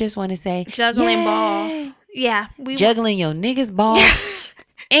 So we just want to say juggling balls. Yeah. Juggling your niggas' balls.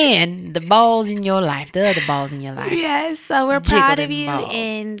 And the balls in your life, the other balls in your life. Yes, so we're proud of you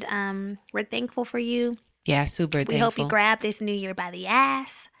and we're thankful for you. Yeah, super thankful. We hope you grab this new year by the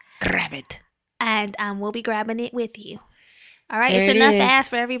ass. Grab it. And we'll be grabbing it with you. All right, it's enough ass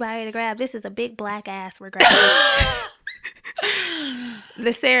for everybody to grab. This is a big black ass we're grabbing.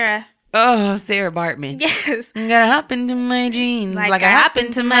 The Sarah. Oh, Sarah Bartman. Yes. I'm gonna hop into my jeans like I hop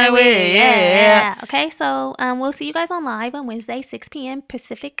into my way. Yeah. Okay, so we'll see you guys on live on Wednesday, 6 p.m.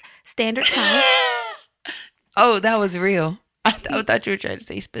 Pacific Standard Time. Oh, that was real. I thought you were trying to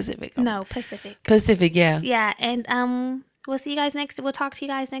say specific. No, Pacific. Pacific, yeah. Yeah, and we'll see you guys next. We'll talk to you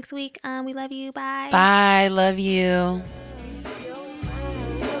guys next week. We love you. Bye. Bye. Love you.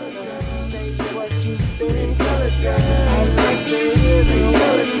 Say what you feeling, color girl. I'd like to hear the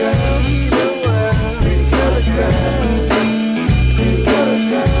color